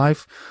child for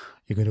life.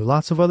 You can do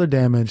lots of other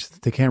damage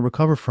that they can't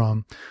recover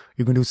from.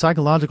 You can do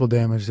psychological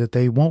damage that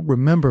they won't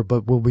remember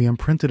but will be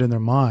imprinted in their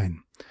mind.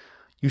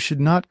 You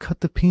should not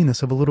cut the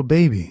penis of a little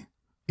baby.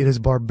 It is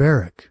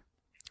barbaric.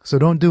 So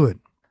don't do it.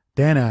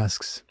 Dan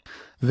asks,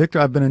 Victor,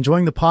 I've been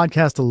enjoying the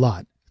podcast a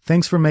lot.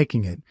 Thanks for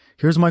making it.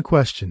 Here's my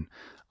question.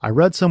 I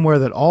read somewhere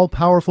that all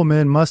powerful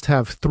men must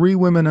have 3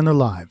 women in their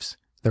lives: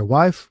 their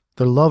wife,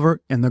 their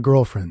lover, and their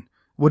girlfriend.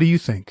 What do you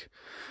think?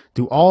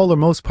 Do all or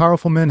most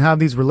powerful men have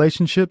these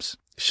relationships?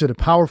 Should a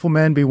powerful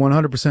man be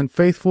 100%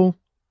 faithful?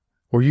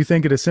 Or you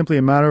think it is simply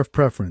a matter of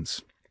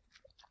preference?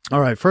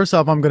 All right, first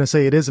off, I'm going to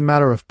say it is a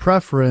matter of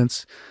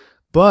preference,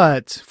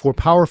 but for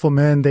powerful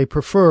men, they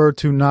prefer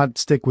to not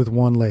stick with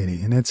one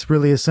lady. And it's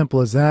really as simple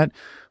as that.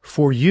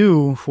 For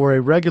you, for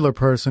a regular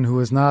person who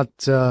is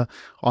not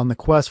on the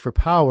quest for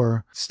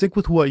power, stick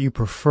with what you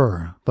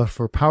prefer. But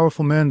for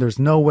powerful men, there's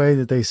no way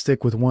that they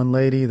stick with one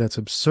lady. That's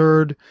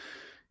absurd.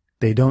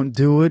 They don't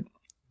do it.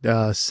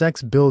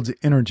 Sex builds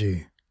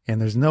energy,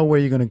 and there's no way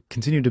you're going to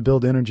continue to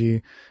build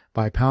energy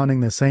by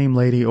pounding the same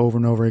lady over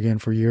and over again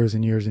for years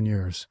and years and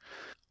years.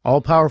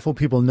 All powerful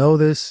people know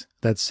this,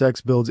 that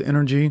sex builds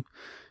energy.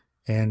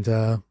 And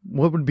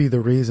what would be the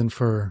reason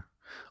for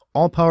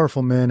all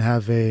powerful men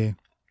have a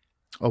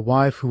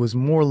wife who is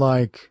more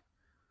like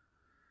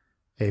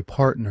a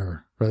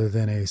partner rather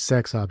than a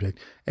sex object?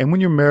 And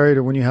when you're married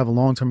or when you have a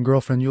long-term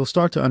girlfriend, you'll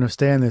start to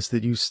understand this,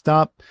 that you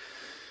stop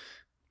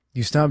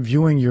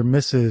viewing your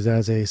missus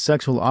as a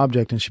sexual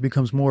object, and she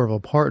becomes more of a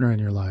partner in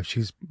your life.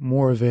 She's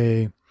more of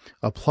a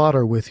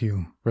plotter with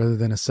you rather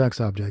than a sex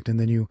object. And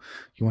then you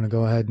want to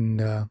go ahead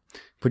and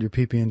put your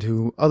pee-pee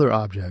into other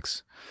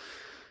objects.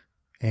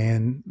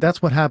 And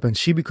that's what happens.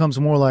 She becomes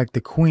more like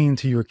the queen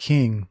to your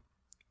king,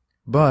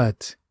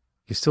 but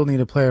you still need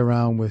to play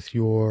around with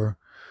your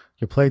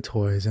play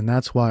toys. And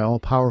that's why all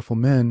powerful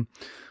men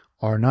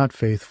are not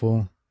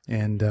faithful.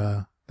 And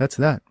that's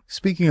that.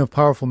 Speaking of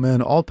powerful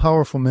men, all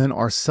powerful men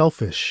are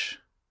selfish,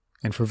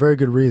 and for very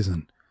good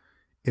reason.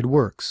 It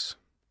works.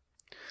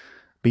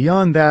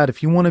 Beyond that,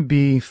 if you want to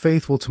be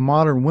faithful to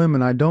modern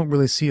women, I don't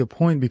really see a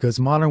point,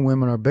 because modern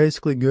women are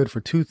basically good for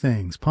two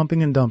things: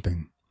 pumping and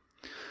dumping.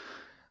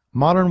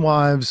 Modern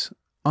wives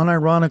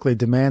unironically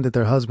demand that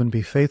their husband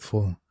be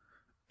faithful,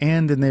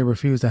 and then they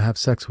refuse to have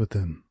sex with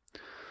them.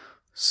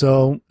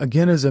 So,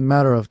 again, it's a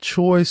matter of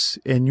choice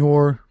in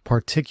your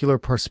particular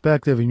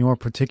perspective, in your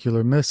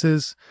particular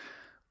misses.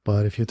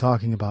 But if you're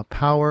talking about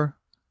power,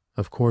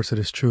 of course it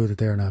is true that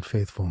they are not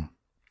faithful.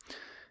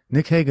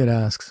 Nick Haggett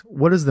asks,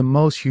 what is the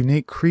most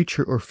unique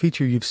creature or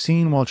feature you've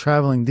seen while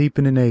traveling deep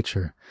into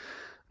nature?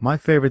 My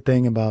favorite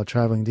thing about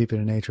traveling deep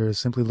into nature is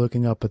simply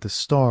looking up at the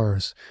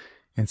stars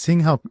and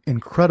seeing how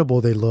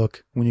incredible they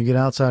look when you get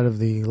outside of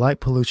the light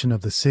pollution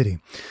of the city.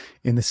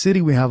 In the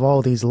city, we have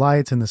all these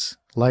lights and this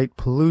light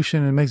pollution,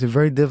 and it makes it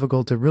very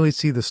difficult to really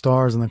see the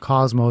stars and the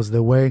cosmos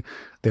the way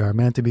they are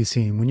meant to be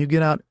seen. When you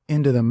get out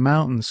into the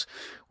mountains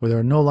where there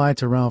are no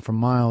lights around for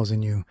miles,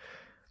 and you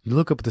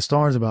look up at the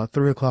stars about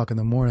 3 o'clock in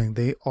the morning,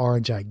 they are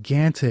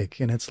gigantic,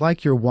 and it's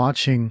like you're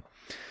watching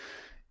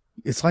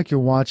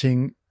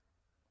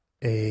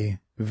a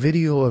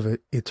video of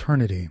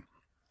eternity.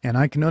 And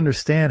I can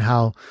understand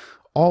how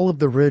all of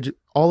the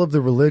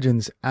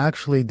religions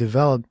actually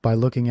developed by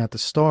looking at the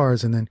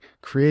stars and then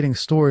creating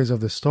stories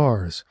of the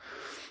stars.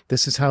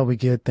 This is how we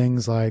get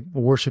things like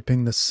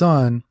worshiping the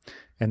sun,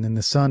 and then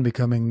the sun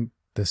becoming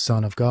the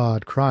Son of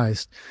God,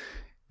 Christ.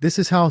 This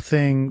is how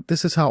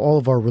all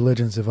of our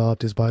religions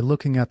developed, is by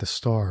looking at the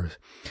stars.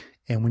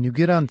 And when you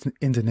get out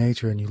into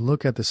nature and you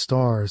look at the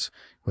stars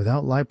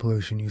without light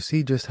pollution, you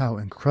see just how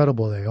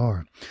incredible they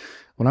are.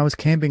 When I was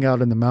camping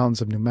out in the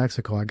mountains of New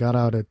Mexico, I got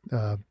out at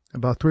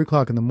about 3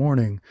 o'clock in the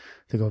morning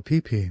to go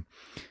pee-pee.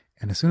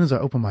 And as soon as I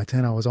opened my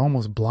tent, I was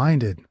almost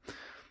blinded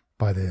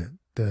by the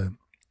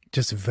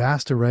just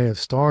vast array of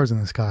stars in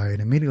the sky.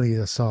 And immediately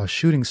I saw a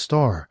shooting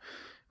star,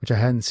 which I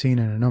hadn't seen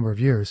in a number of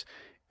years.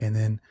 And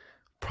then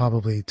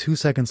probably 2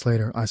 seconds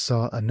later, I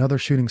saw another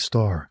shooting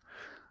star.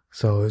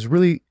 So it was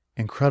really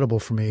incredible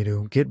for me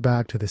to get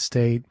back to the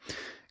state,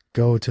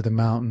 go to the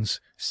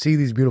mountains, see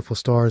these beautiful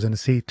stars, and to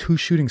see 2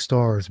 shooting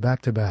stars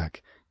back to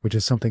back, which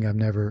is something I've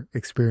never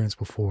experienced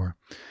before.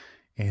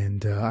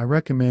 And I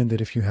recommend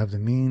that if you have the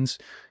means,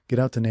 get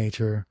out to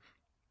nature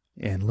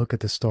and look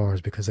at the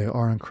stars, because they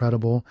are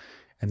incredible.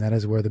 And that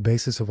is where the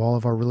basis of all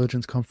of our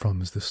religions come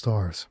from, is the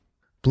stars.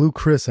 Blue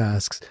Chris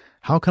asks,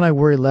 how can I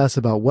worry less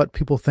about what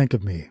people think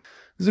of me?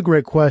 This is a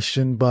great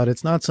question, but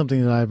it's not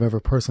something that I've ever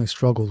personally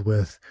struggled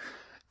with.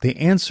 The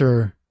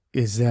answer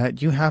is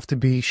that you have to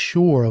be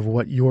sure of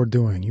what you're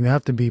doing. You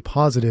have to be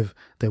positive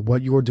that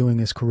what you're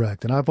doing is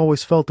correct. And I've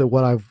always felt that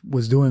what I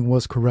was doing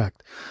was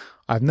correct.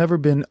 I've never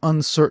been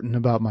uncertain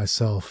about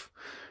myself.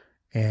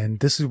 And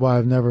this is why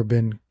I've never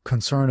been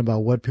concerned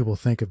about what people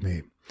think of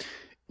me.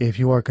 If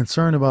you are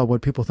concerned about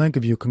what people think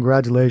of you,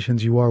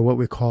 congratulations, you are what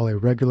we call a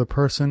regular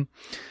person.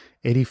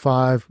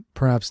 85,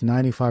 perhaps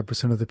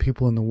 95% of the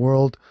people in the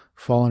world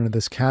fall into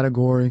this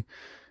category.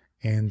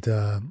 And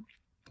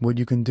what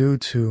you can do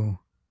to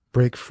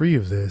break free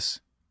of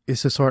this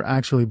is to start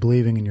actually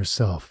believing in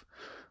yourself.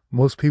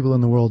 Most people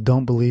in the world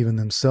don't believe in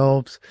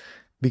themselves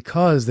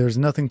because there's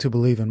nothing to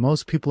believe in.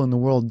 Most people in the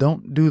world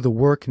don't do the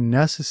work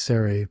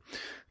necessary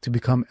to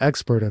become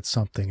expert at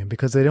something. And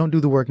because they don't do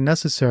the work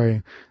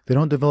necessary, they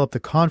don't develop the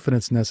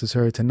confidence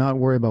necessary to not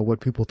worry about what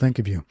people think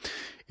of you.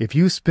 If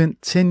you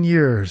spent 10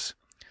 years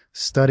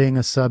studying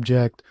a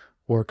subject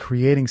or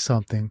creating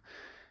something,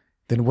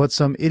 then what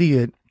some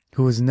idiot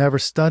who has never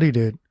studied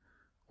it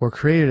or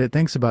created it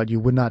thinks about you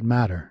would not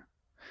matter.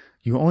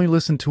 You only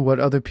listen to what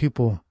other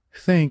people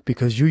think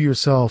because you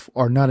yourself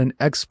are not an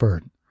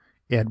expert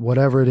at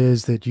whatever it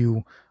is that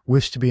you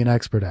wish to be an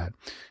expert at.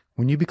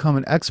 When you become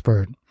an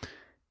expert,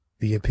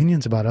 the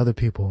opinions about other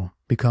people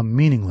become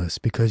meaningless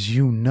because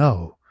you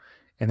know.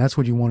 And that's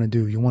what you want to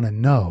do. You want to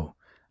know,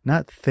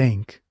 not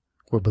think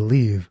or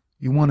believe.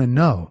 You want to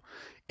know.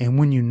 And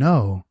when you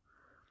know,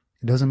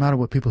 it doesn't matter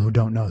what people who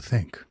don't know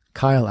think.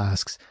 Kyle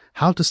asks,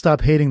 how to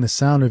stop hating the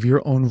sound of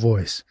your own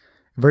voice?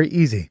 Very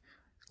easy.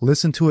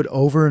 Listen to it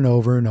over and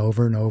over and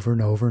over and over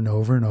and over and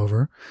over and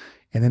over.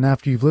 And then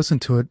after you've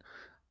listened to it,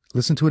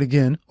 listen to it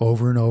again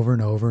over and over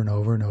and over and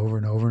over and over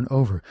and over and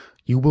over.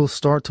 You will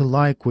start to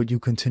like what you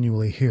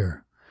continually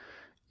hear.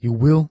 You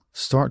will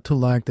start to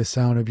like the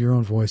sound of your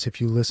own voice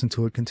if you listen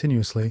to it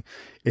continuously.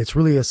 It's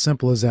really as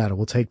simple as that. It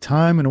will take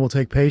time and it will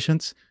take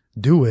patience.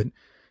 Do it,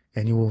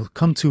 and you will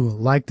come to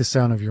like the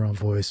sound of your own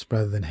voice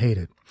rather than hate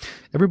it.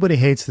 Everybody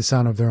hates the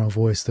sound of their own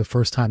voice the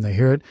first time they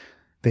hear it.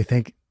 They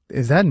think,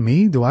 is that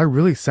me? Do I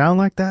really sound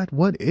like that?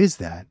 What is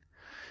that?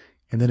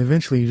 And then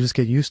eventually you just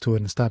get used to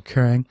it and stop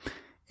caring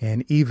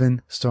and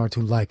even start to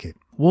like it.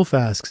 Wolf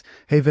asks,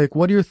 hey Vic,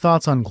 what are your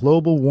thoughts on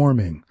global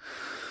warming?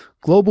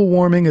 Global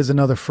warming is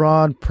another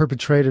fraud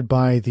perpetrated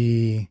by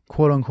the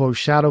quote-unquote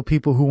shadow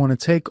people who want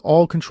to take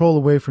all control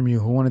away from you,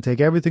 who want to take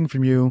everything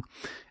from you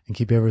and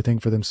keep everything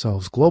for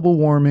themselves. Global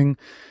warming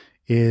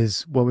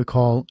is what we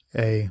call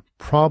a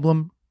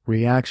problem,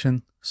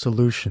 reaction,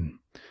 solution.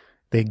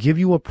 They give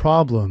you a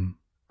problem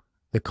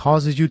that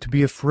causes you to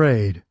be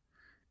afraid,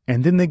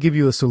 and then they give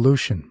you a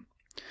solution.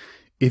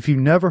 If you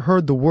never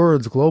heard the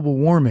words global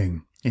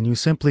warming and you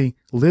simply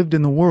lived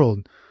in the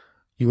world,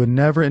 you would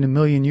never in a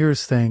million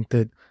years think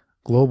that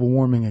global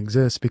warming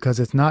exists because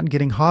it's not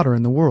getting hotter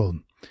in the world.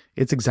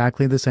 It's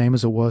exactly the same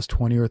as it was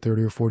 20 or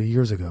 30 or 40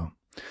 years ago.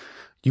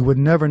 You would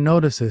never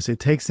notice this. It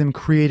takes them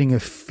creating a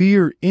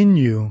fear in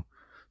you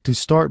to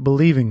start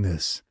believing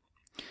this.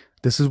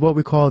 This is what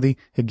we call the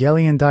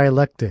Hegelian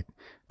dialectic.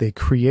 They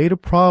create a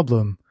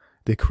problem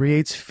that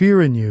creates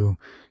fear in you,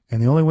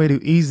 and the only way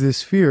to ease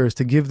this fear is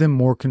to give them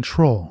more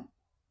control.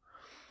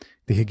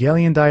 The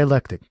Hegelian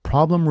dialectic,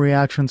 problem,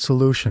 reaction,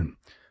 solution.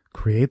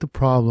 Create the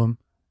problem,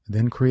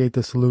 then create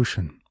the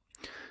solution.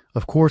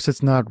 Of course,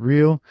 it's not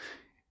real.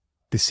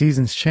 The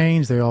seasons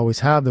change. They always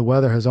have. The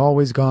weather has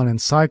always gone in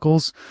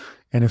cycles.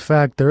 And in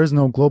fact, there is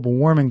no global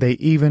warming. They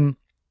even,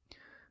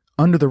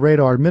 under the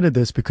radar, admitted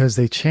this because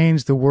they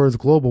changed the words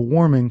global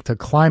warming to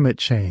climate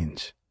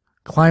change.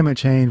 Climate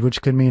change,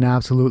 which could mean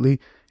absolutely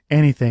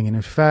anything. And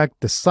in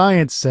fact, the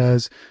science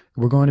says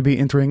we're going to be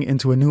entering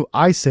into a new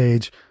ice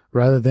age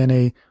rather than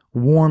a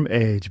warm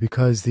age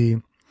because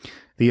the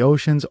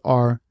oceans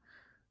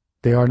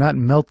they are not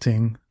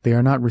melting. They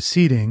are not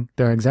receding.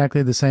 They're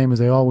exactly the same as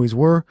they always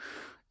were.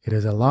 It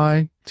is a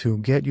lie to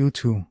get you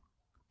to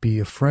be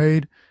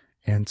afraid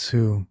and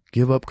to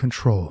give up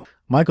control.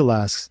 Michael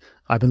asks,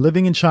 I've been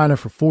living in China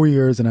for 4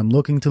 years and I'm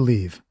looking to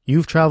leave.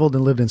 You've traveled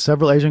and lived in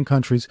several Asian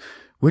countries.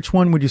 Which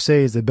one would you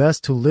say is the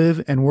best to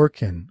live and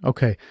work in?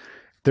 Okay,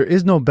 there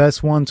is no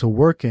best one to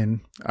work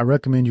in. I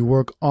recommend you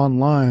work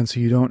online so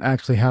you don't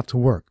actually have to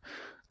work.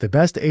 The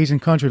best Asian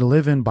country to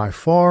live in by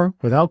far,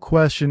 without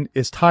question,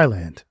 is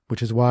Thailand,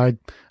 which is why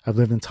I've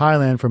lived in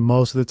Thailand for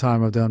most of the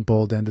time I've done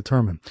Bold and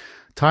Determined.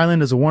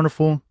 Thailand is a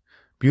wonderful,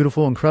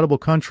 beautiful, incredible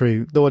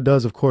country, though it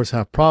does, of course,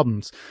 have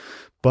problems.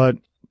 But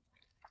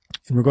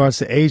in regards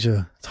to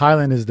Asia,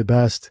 Thailand is the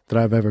best that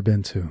I've ever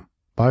been to,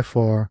 by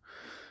far.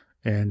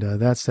 And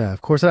that's that.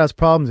 Of course, it has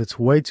problems. It's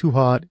way too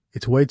hot.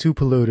 It's way too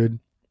polluted.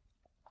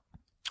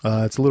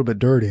 It's a little bit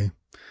dirty.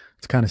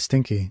 It's kind of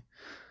stinky.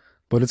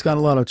 But it's got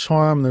a lot of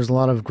charm. There's a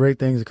lot of great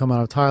things that come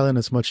out of Thailand.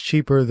 It's much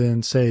cheaper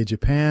than, say,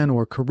 Japan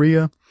or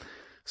Korea.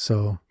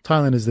 So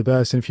Thailand is the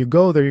best. And if you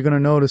go there, you're going to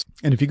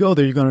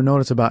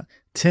notice about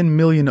 10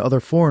 million other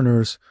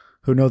foreigners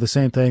who know the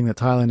same thing, that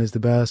Thailand is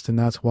the best. And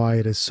that's why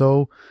it is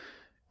so,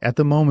 at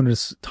the moment,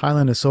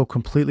 Thailand is so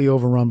completely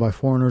overrun by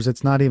foreigners.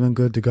 It's not even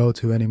good to go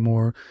to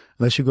anymore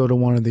unless you go to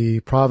one of the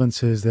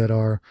provinces that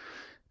are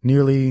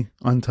nearly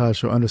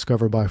untouched or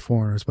undiscovered by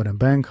foreigners. But in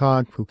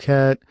Bangkok,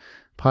 Phuket,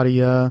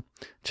 Pattaya,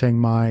 Chiang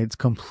Mai, it's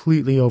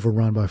completely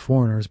overrun by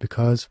foreigners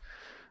because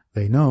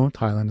they know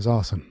Thailand is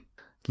awesome.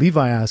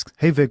 Levi asks,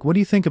 hey Vic, what do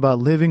you think about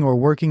living or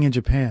working in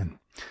Japan?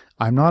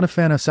 I'm not a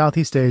fan of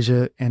Southeast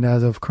Asia, and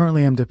as of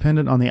currently I'm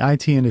dependent on the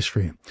IT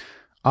industry.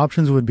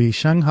 Options would be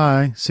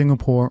Shanghai,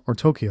 Singapore, or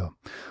Tokyo.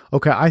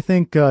 Okay, I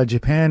think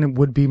Japan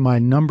would be my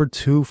number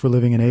 2 for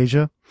living in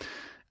Asia.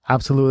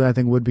 Absolutely, I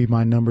think would be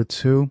my number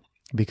 2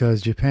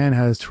 because Japan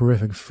has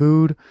terrific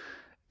food.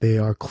 They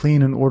are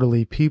clean and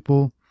orderly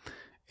people.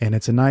 And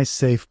it's a nice,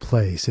 safe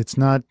place. It's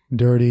not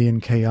dirty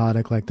and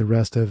chaotic like the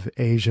rest of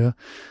Asia.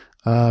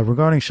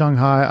 Regarding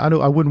Shanghai,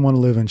 I wouldn't want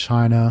to live in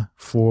China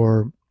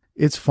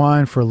it's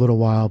fine for a little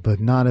while,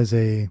 but not as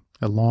a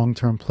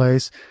long-term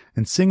place.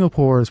 And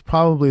Singapore is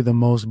probably the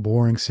most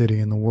boring city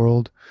in the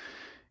world.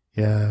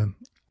 Yeah.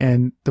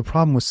 And the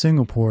problem with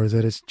Singapore is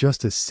that it's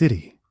just a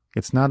city.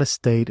 It's not a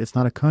state. It's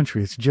not a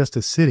country. It's just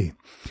a city.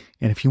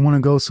 And if you want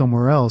to go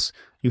somewhere else,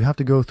 you have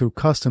to go through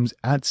customs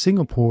at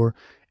Singapore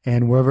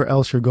and wherever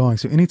else you're going.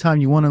 So anytime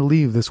you want to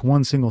leave this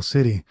one single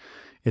city,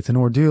 it's an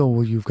ordeal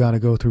where you've got to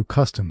go through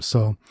customs.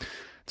 So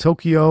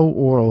Tokyo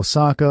or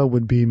Osaka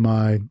would be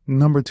my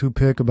number 2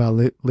 pick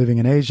about living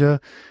in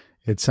Asia.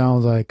 It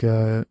sounds like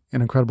an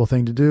incredible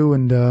thing to do,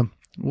 and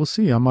we'll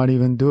see. I might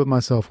even do it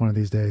myself one of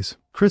these days.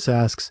 Chris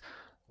asks,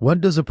 what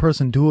does a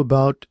person do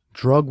about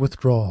drug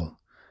withdrawal?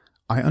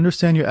 I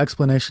understand your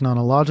explanation on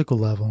a logical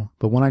level,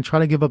 but when I try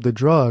to give up the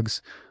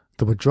drugs,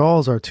 the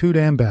withdrawals are too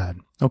damn bad.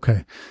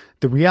 Okay,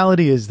 the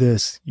reality is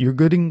this. You're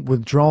getting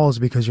withdrawals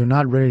because you're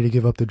not ready to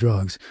give up the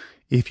drugs.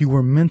 If you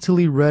were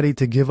mentally ready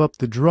to give up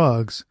the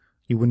drugs,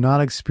 you would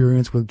not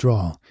experience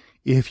withdrawal.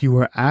 If you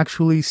were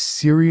actually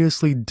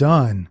seriously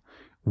done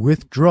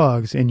with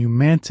drugs and you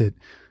meant it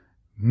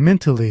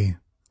mentally,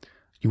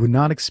 you would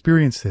not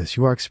experience this.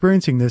 You are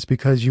experiencing this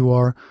because you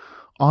are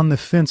on the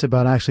fence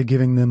about actually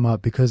giving them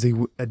up, because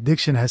the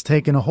addiction has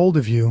taken a hold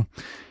of you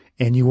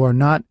and you are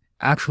not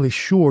actually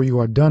sure you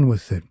are done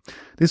with it.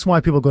 This is why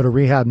people go to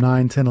rehab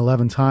 9, 10,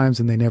 11 times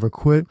and they never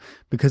quit,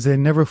 because they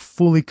never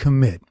fully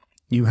commit.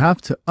 You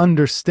have to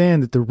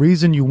understand that the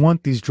reason you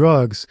want these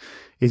drugs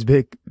is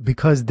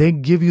because they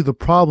give you the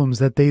problems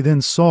that they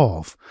then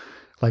solve.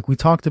 Like we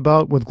talked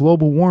about with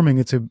global warming,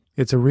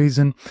 it's a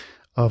reason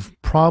of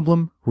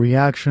problem,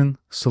 reaction,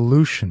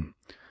 solution.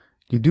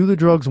 You do the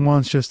drugs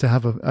once just to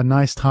have a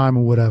nice time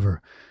or whatever.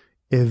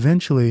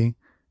 Eventually,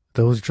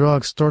 those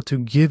drugs start to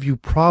give you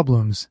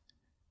problems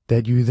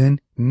that you then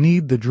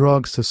need the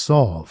drugs to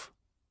solve.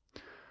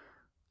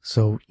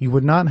 So you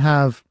would not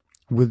have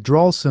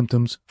withdrawal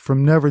symptoms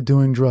from never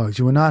doing drugs.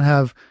 You would not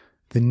have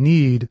the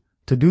need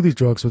to do these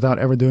drugs without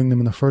ever doing them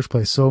in the first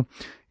place. So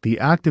the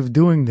act of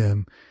doing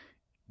them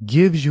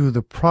gives you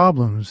the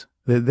problems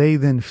that they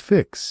then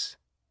fix.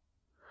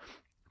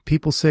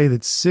 People say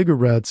that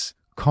cigarettes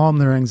calm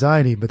their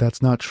anxiety, but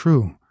that's not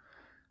true.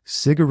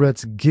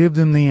 Cigarettes give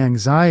them the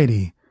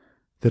anxiety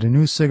that a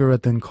new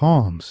cigarette then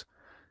calms.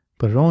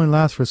 But it only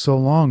lasts for so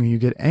long, and you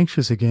get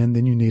anxious again,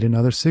 then you need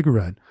another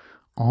cigarette.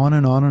 On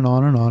and on and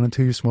on and on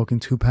until you're smoking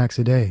 2 packs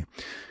a day.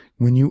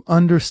 When you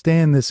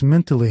understand this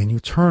mentally and you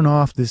turn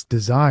off this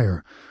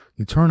desire,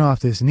 you turn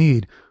off this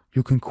need,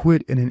 you can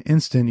quit in an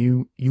instant.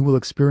 You will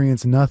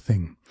experience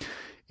nothing.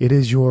 It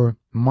is your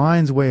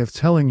mind's way of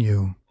telling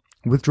you,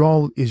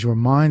 withdrawal is your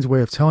mind's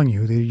way of telling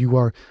you that you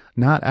are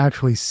not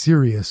actually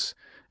serious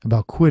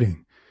about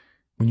quitting.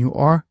 When you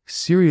are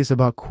serious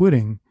about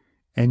quitting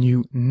and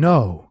you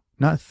know,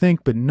 not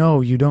think, but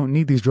know you don't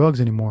need these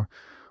drugs anymore,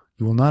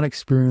 you will not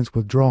experience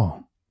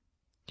withdrawal.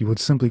 You would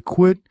simply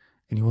quit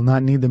and you will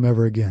not need them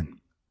ever again.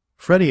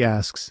 Freddie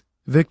asks,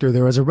 Victor,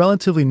 there is a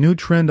relatively new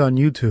trend on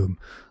YouTube.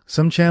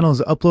 Some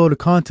channels upload a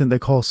content they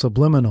call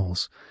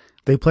subliminals.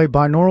 They play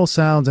binaural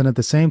sounds and at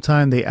the same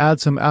time they add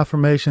some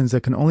affirmations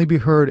that can only be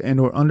heard and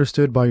or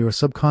understood by your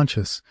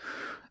subconscious.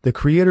 The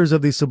creators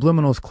of these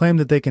subliminals claim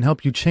that they can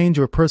help you change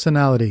your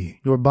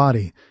personality, your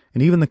body,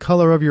 and even the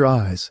color of your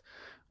eyes.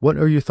 What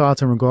are your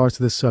thoughts in regards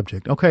to this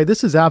subject? Okay,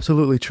 this is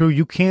absolutely true.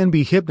 You can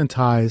be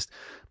hypnotized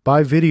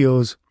by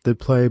videos that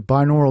play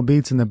binaural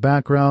beats in the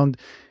background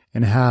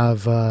and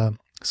have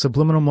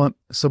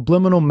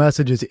subliminal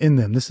messages in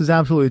them. This is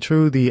absolutely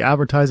true. The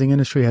advertising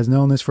industry has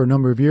known this for a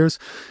number of years.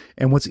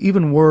 And what's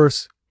even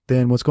worse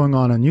than what's going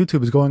on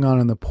YouTube is going on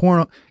in the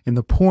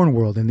porn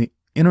world, in the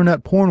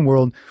internet porn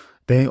world.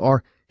 They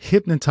are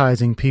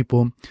hypnotizing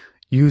people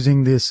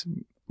using this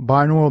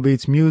binaural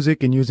beats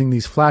music and using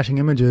these flashing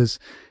images.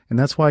 And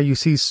that's why you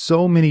see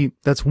so many,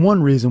 that's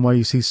one reason why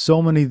you see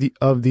so many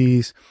of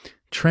these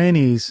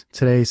trannies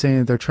today saying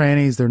that they're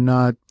trannies. They're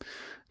not,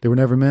 they were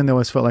never men. They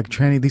always felt like a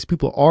tranny. These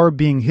people are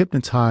being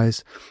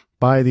hypnotized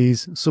by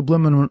these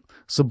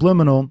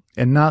subliminal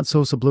and not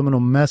so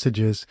subliminal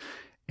messages.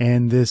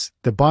 And the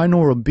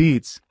binaural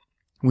beats,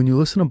 when you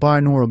listen to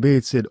binaural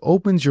beats, it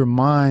opens your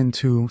mind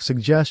to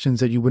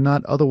suggestions that you would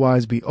not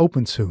otherwise be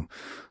open to.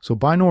 So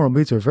binaural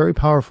beats are very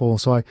powerful.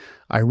 So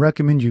I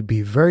recommend you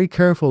be very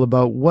careful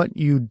about what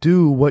you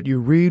do, what you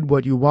read,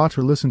 what you watch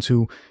or listen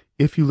to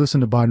if you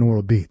listen to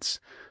binaural beats,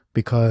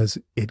 because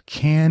it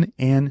can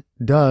and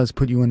does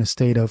put you in a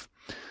state of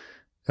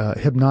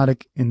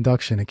hypnotic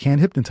induction. It can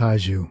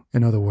hypnotize you,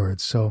 in other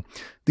words. So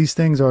these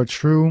things are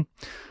true.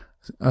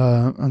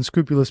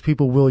 Unscrupulous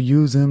people will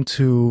use them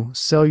to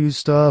sell you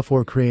stuff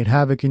or create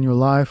havoc in your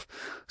life.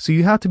 So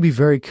you have to be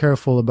very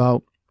careful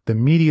about the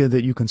media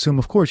that you consume.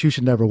 Of course, you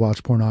should never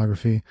watch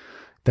pornography.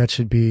 That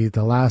should be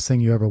the last thing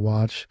you ever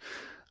watch.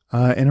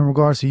 And in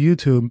regards to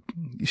YouTube,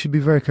 you should be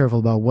very careful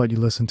about what you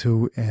listen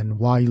to and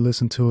why you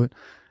listen to it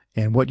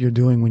and what you're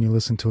doing when you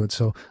listen to it.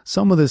 So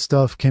some of this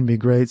stuff can be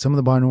great. Some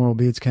of the binaural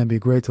beats can be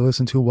great to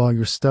listen to while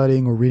you're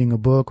studying or reading a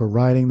book or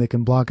writing. They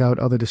can block out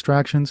other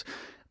distractions.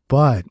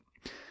 But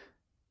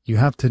you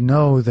have to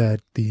know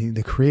that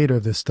the creator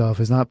of this stuff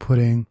is not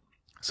putting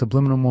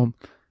subliminal,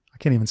 I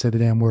can't even say the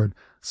damn word,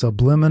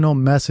 subliminal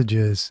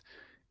messages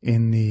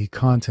in the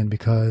content,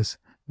 because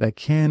that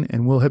can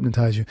and will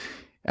hypnotize you.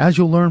 As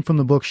you'll learn from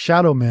the book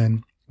Shadow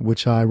Men,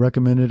 which I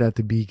recommended at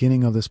the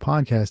beginning of this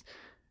podcast,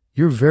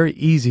 you're very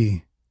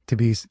easy to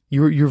be,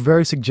 you're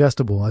very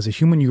suggestible. As a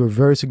human, you are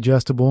very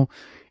suggestible,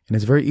 and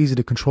it's very easy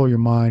to control your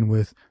mind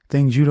with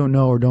things you don't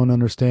know or don't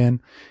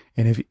understand.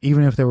 And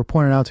even if they were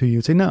pointed out to you,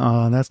 you'd say,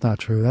 no, that's not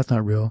true. That's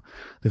not real.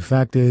 The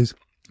fact is,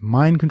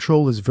 mind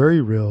control is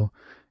very real,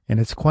 and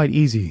it's quite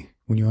easy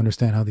when you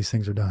understand how these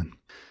things are done.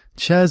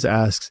 Ches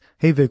asks,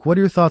 hey Vic, what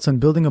are your thoughts on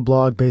building a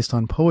blog based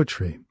on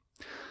poetry?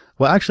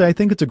 Well, actually, I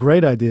think it's a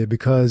great idea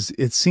because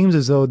it seems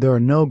as though there are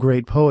no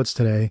great poets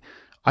today.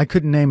 I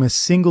couldn't name a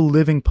single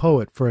living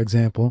poet, for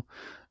example.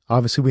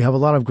 Obviously, we have a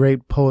lot of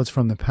great poets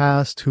from the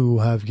past who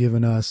have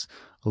given us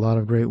a lot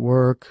of great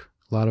work,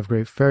 a lot of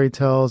great fairy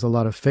tales, a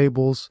lot of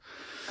fables,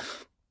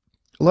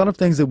 a lot of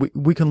things that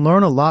we can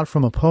learn a lot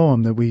from a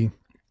poem that we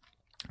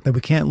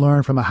can't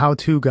learn from a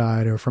how-to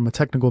guide or from a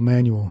technical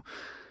manual.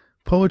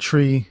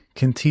 Poetry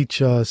can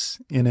teach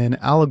us in an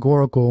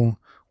allegorical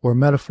or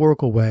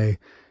metaphorical way,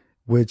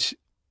 which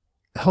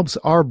helps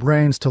our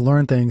brains to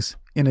learn things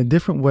in a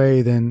different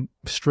way than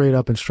straight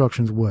up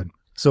instructions would.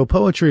 So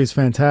poetry is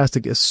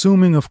fantastic,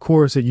 assuming, of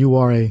course, that you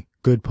are a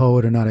good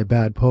poet or not a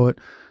bad poet.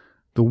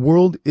 The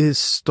world is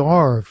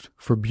starved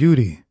for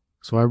beauty,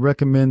 so I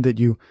recommend that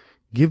you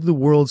give the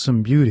world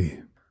some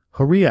beauty.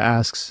 Haria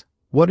asks,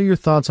 what are your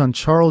thoughts on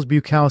Charles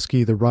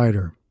Bukowski, the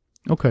writer?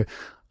 Okay,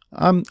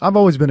 I've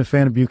always been a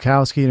fan of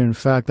Bukowski, and in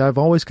fact, I've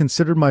always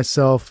considered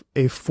myself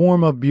a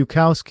form of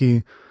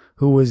Bukowski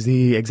who was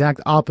the exact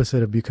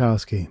opposite of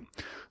Bukowski.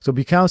 So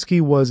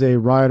Bukowski was a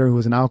writer who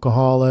was an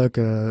alcoholic,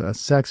 a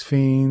sex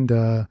fiend.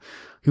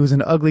 He was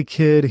an ugly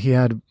kid. He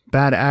had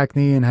bad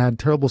acne and had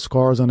terrible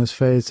scars on his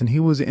face, and he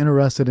was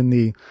interested in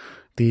the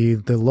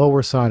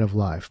lower side of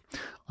life.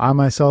 I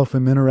myself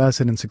am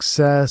interested in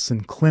success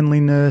and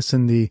cleanliness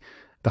and the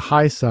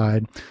high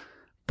side,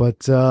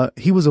 but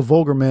he was a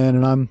vulgar man,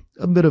 and I'm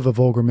a bit of a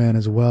vulgar man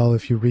as well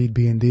if you read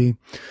B&D.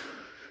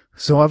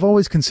 So I've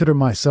always considered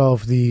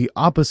myself the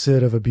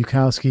opposite of a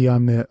Bukowski.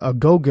 I'm a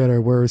go-getter,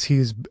 whereas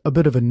he's a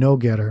bit of a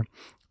no-getter.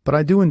 But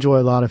I do enjoy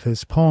a lot of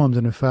his poems,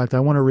 and in fact, I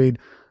want to read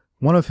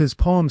one of his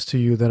poems to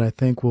you that I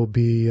think will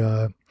be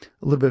a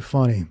little bit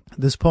funny.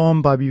 This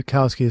poem by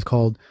Bukowski is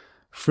called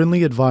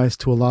Friendly Advice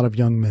to a Lot of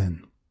Young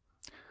Men.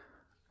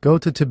 Go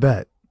to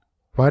Tibet,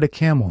 ride a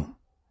camel,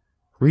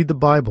 read the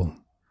Bible,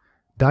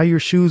 dye your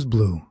shoes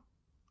blue,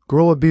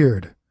 grow a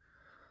beard,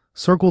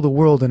 circle the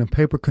world in a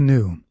paper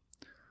canoe,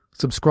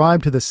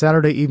 subscribe to the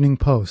Saturday Evening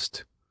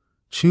Post,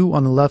 chew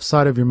on the left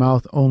side of your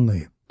mouth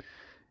only,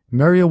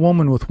 marry a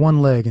woman with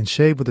one leg and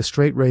shave with a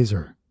straight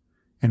razor,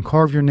 and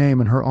carve your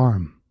name in her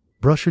arm,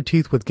 brush your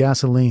teeth with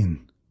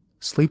gasoline,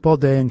 sleep all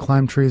day and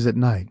climb trees at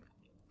night,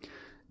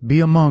 be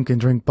a monk and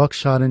drink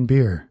buckshot and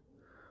beer,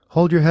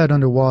 hold your head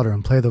under water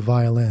and play the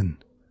violin,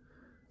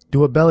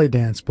 do a belly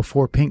dance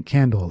before pink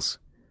candles,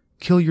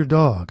 kill your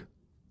dog,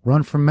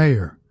 run for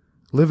mayor,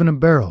 live in a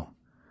barrel,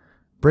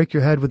 break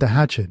your head with a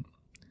hatchet,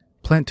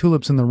 plant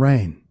tulips in the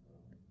rain,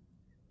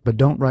 but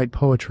don't write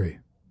poetry.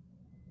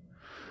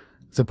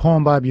 It's a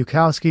poem by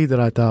Bukowski that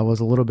I thought was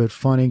a little bit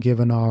funny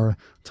given our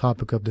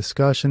topic of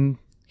discussion.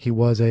 He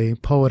was a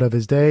poet of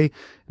his day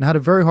and had a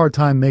very hard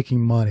time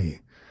making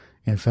money.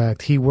 In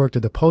fact, he worked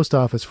at the post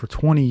office for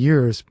 20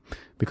 years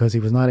because he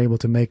was not able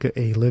to make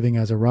a living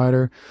as a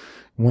writer.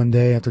 One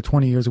day, after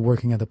 20 years of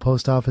working at the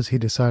post office, he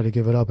decided to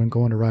give it up and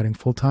go into writing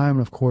full-time.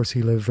 And of course,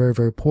 he lived very,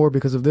 very poor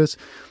because of this.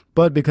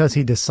 But because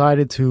he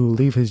decided to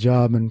leave his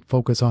job and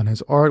focus on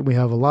his art, we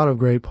have a lot of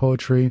great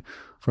poetry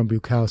from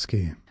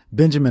Bukowski.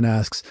 Benjamin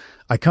asks,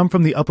 I come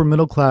from the upper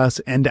middle class,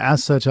 and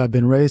as such, I've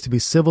been raised to be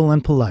civil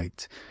and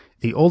polite.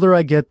 The older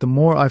I get, the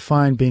more I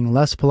find being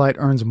less polite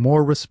earns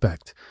more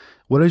respect.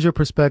 What is your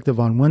perspective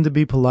on when to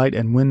be polite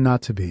and when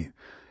not to be?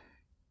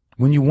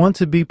 When you want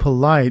to be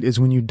polite is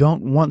when you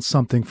don't want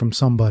something from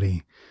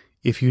somebody.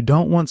 If you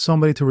don't want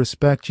somebody to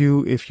respect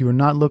you, if you're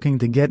not looking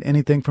to get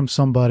anything from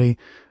somebody,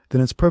 then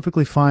it's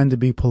perfectly fine to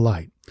be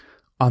polite.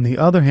 On the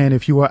other hand,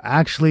 if you are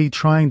actually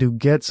trying to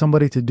get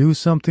somebody to do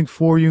something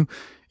for you,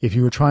 if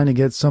you are trying to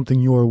get something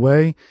your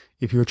way,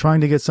 if you're trying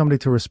to get somebody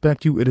to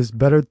respect you, it is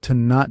better to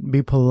not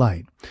be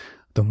polite.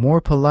 The more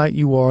polite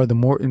you are, the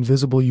more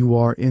invisible you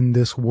are in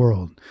this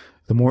world.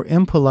 The more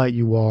impolite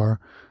you are,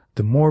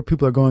 the more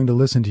people are going to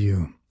listen to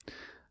you.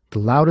 The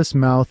loudest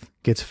mouth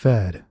gets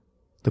fed.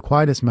 The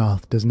quietest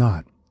mouth does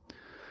not.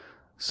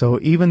 So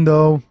even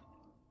though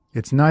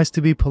it's nice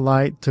to be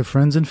polite to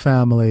friends and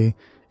family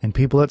and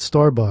people at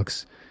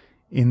Starbucks,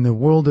 in the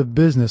world of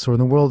business or in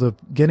the world of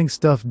getting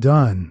stuff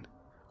done,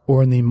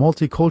 or in the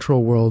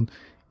multicultural world,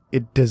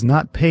 it does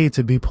not pay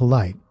to be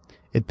polite.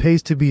 It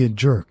pays to be a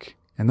jerk.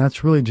 And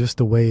that's really just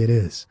the way it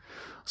is.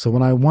 So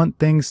when I want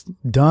things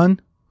done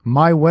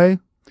my way,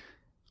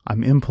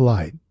 I'm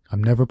impolite.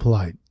 I'm never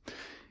polite.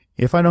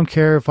 If I don't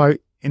care, if I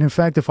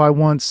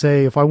want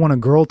a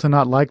girl to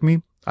not like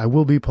me, I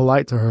will be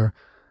polite to her.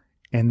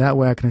 And that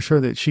way I can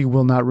assure that she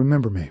will not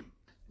remember me.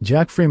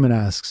 Jack Freeman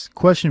asks,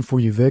 question for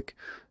you, Vic.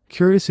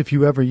 Curious if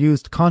you ever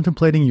used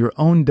contemplating your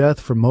own death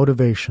for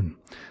motivation.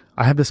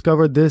 I have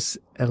discovered this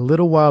a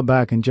little while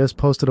back and just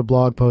posted a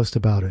blog post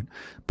about it.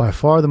 By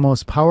far the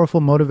most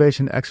powerful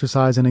motivation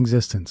exercise in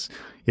existence.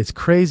 It's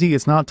crazy,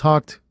 it's not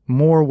talked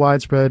more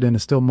widespread, and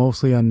is still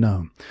mostly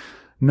unknown.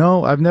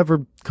 No, I've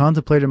never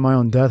contemplated my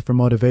own death for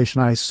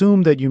motivation. I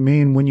assume that you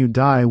mean when you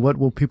die, what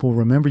will people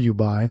remember you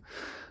by?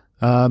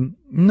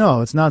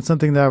 No, it's not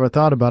something that I ever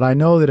thought about. I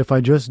know that if I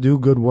just do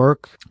good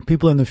work,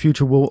 people in the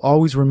future will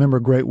always remember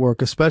great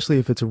work, especially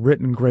if it's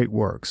written great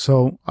work.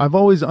 So I've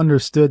always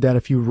understood that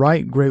if you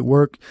write great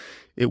work,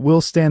 it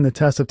will stand the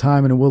test of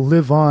time and it will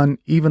live on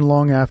even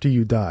long after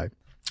you die.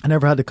 I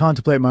never had to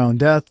contemplate my own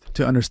death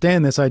to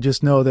understand this. I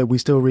just know that we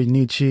still read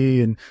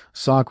Nietzsche and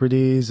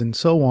Socrates and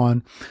so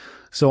on.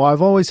 So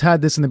I've always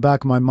had this in the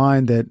back of my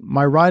mind that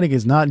my writing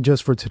is not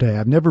just for today.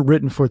 I've never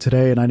written for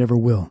today and I never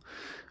will.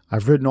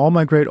 I've written all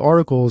my great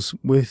articles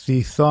with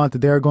the thought that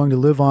they are going to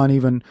live on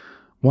even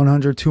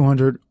 100,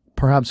 200,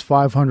 perhaps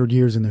 500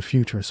 years in the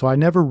future. So I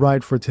never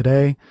write for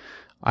today.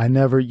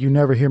 You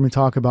never hear me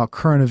talk about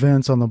current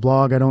events on the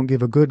blog. I don't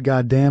give a good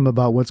goddamn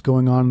about what's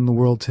going on in the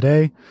world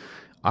today.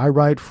 I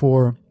write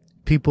for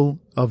people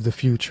of the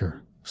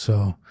future.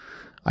 So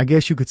I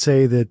guess you could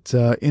say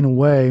that in a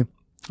way,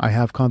 I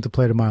have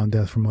contemplated my own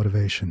death for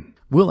motivation.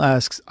 Will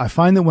asks, I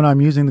find that when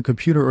I'm using the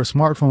computer or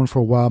smartphone for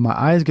a while, my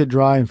eyes get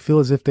dry and feel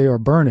as if they are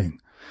burning.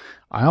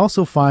 I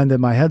also find that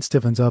my head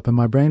stiffens up and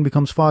my brain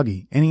becomes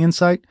foggy. Any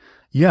insight?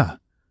 Yeah.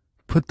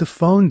 Put the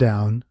phone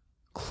down,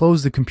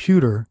 close the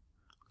computer,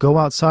 go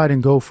outside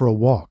and go for a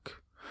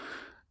walk.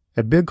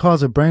 A big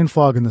cause of brain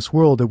fog in this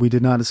world that we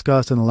did not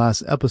discuss in the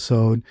last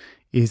episode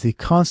is the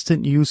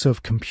constant use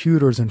of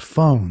computers and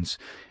phones.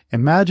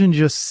 Imagine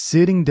just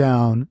sitting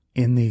down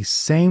in the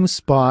same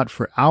spot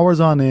for hours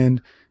on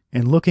end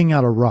and looking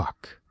at a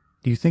rock.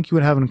 Do you think you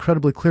would have an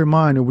incredibly clear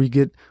mind, or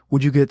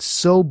would you get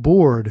so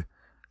bored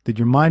that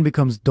your mind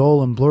becomes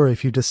dull and blurry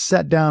if you just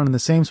sat down in the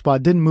same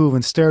spot, didn't move,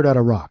 and stared at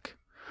a rock?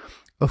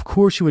 Of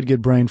course you would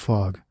get brain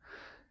fog.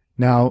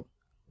 Now,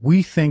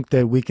 we think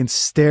that we can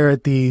stare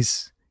at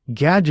these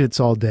gadgets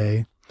all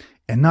day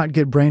and not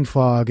get brain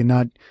fog and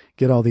not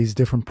get all these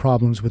different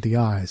problems with the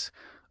eyes.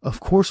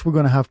 Of course we're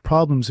going to have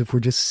problems if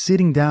we're just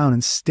sitting down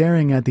and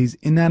staring at these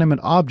inanimate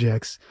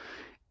objects,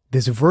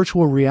 this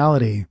virtual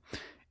reality,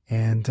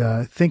 and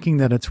thinking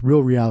that it's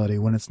real reality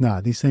when it's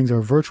not. These things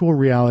are virtual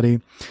reality.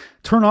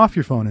 Turn off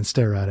your phone and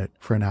stare at it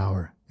for an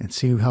hour and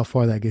see how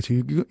far that gets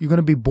you. You're going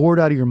to be bored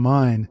out of your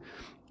mind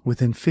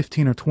within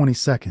 15 or 20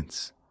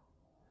 seconds.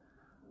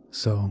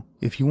 So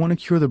if you want to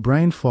cure the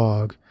brain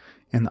fog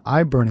and the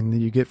eye burning that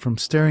you get from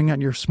staring at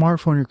your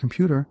smartphone or your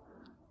computer,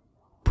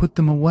 put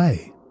them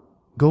away.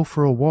 Go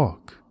for a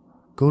walk.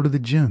 Go to the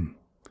gym.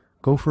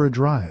 Go for a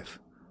drive.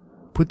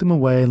 Put them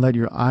away and let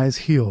your eyes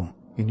heal,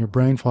 and your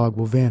brain fog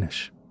will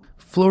vanish.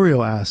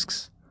 Florio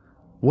asks,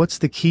 what's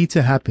the key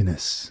to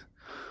happiness?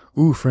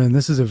 Ooh, friend,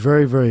 this is a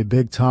very, very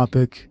big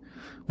topic.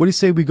 What do you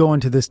say we go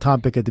into this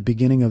topic at the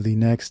beginning of the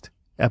next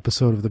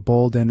episode of the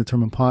Bold and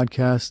Determined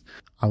podcast?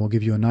 I will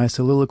give you a nice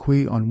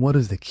soliloquy on what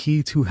is the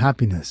key to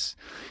happiness.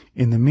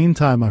 In the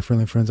meantime, my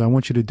friendly friends, I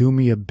want you to do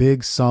me a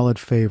big, solid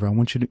favor. I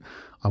want you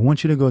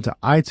to go to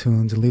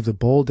iTunes and leave the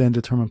Bold and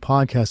Determined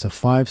podcast a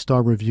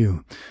 5-star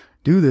review.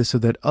 Do this so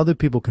that other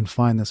people can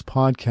find this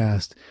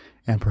podcast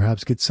and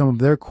perhaps get some of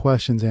their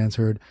questions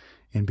answered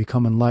and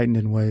become enlightened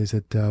in ways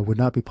that would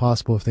not be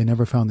possible if they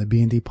never found the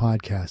B&D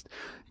podcast.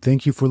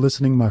 Thank you for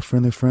listening, my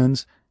friendly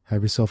friends.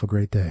 Have yourself a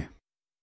great day.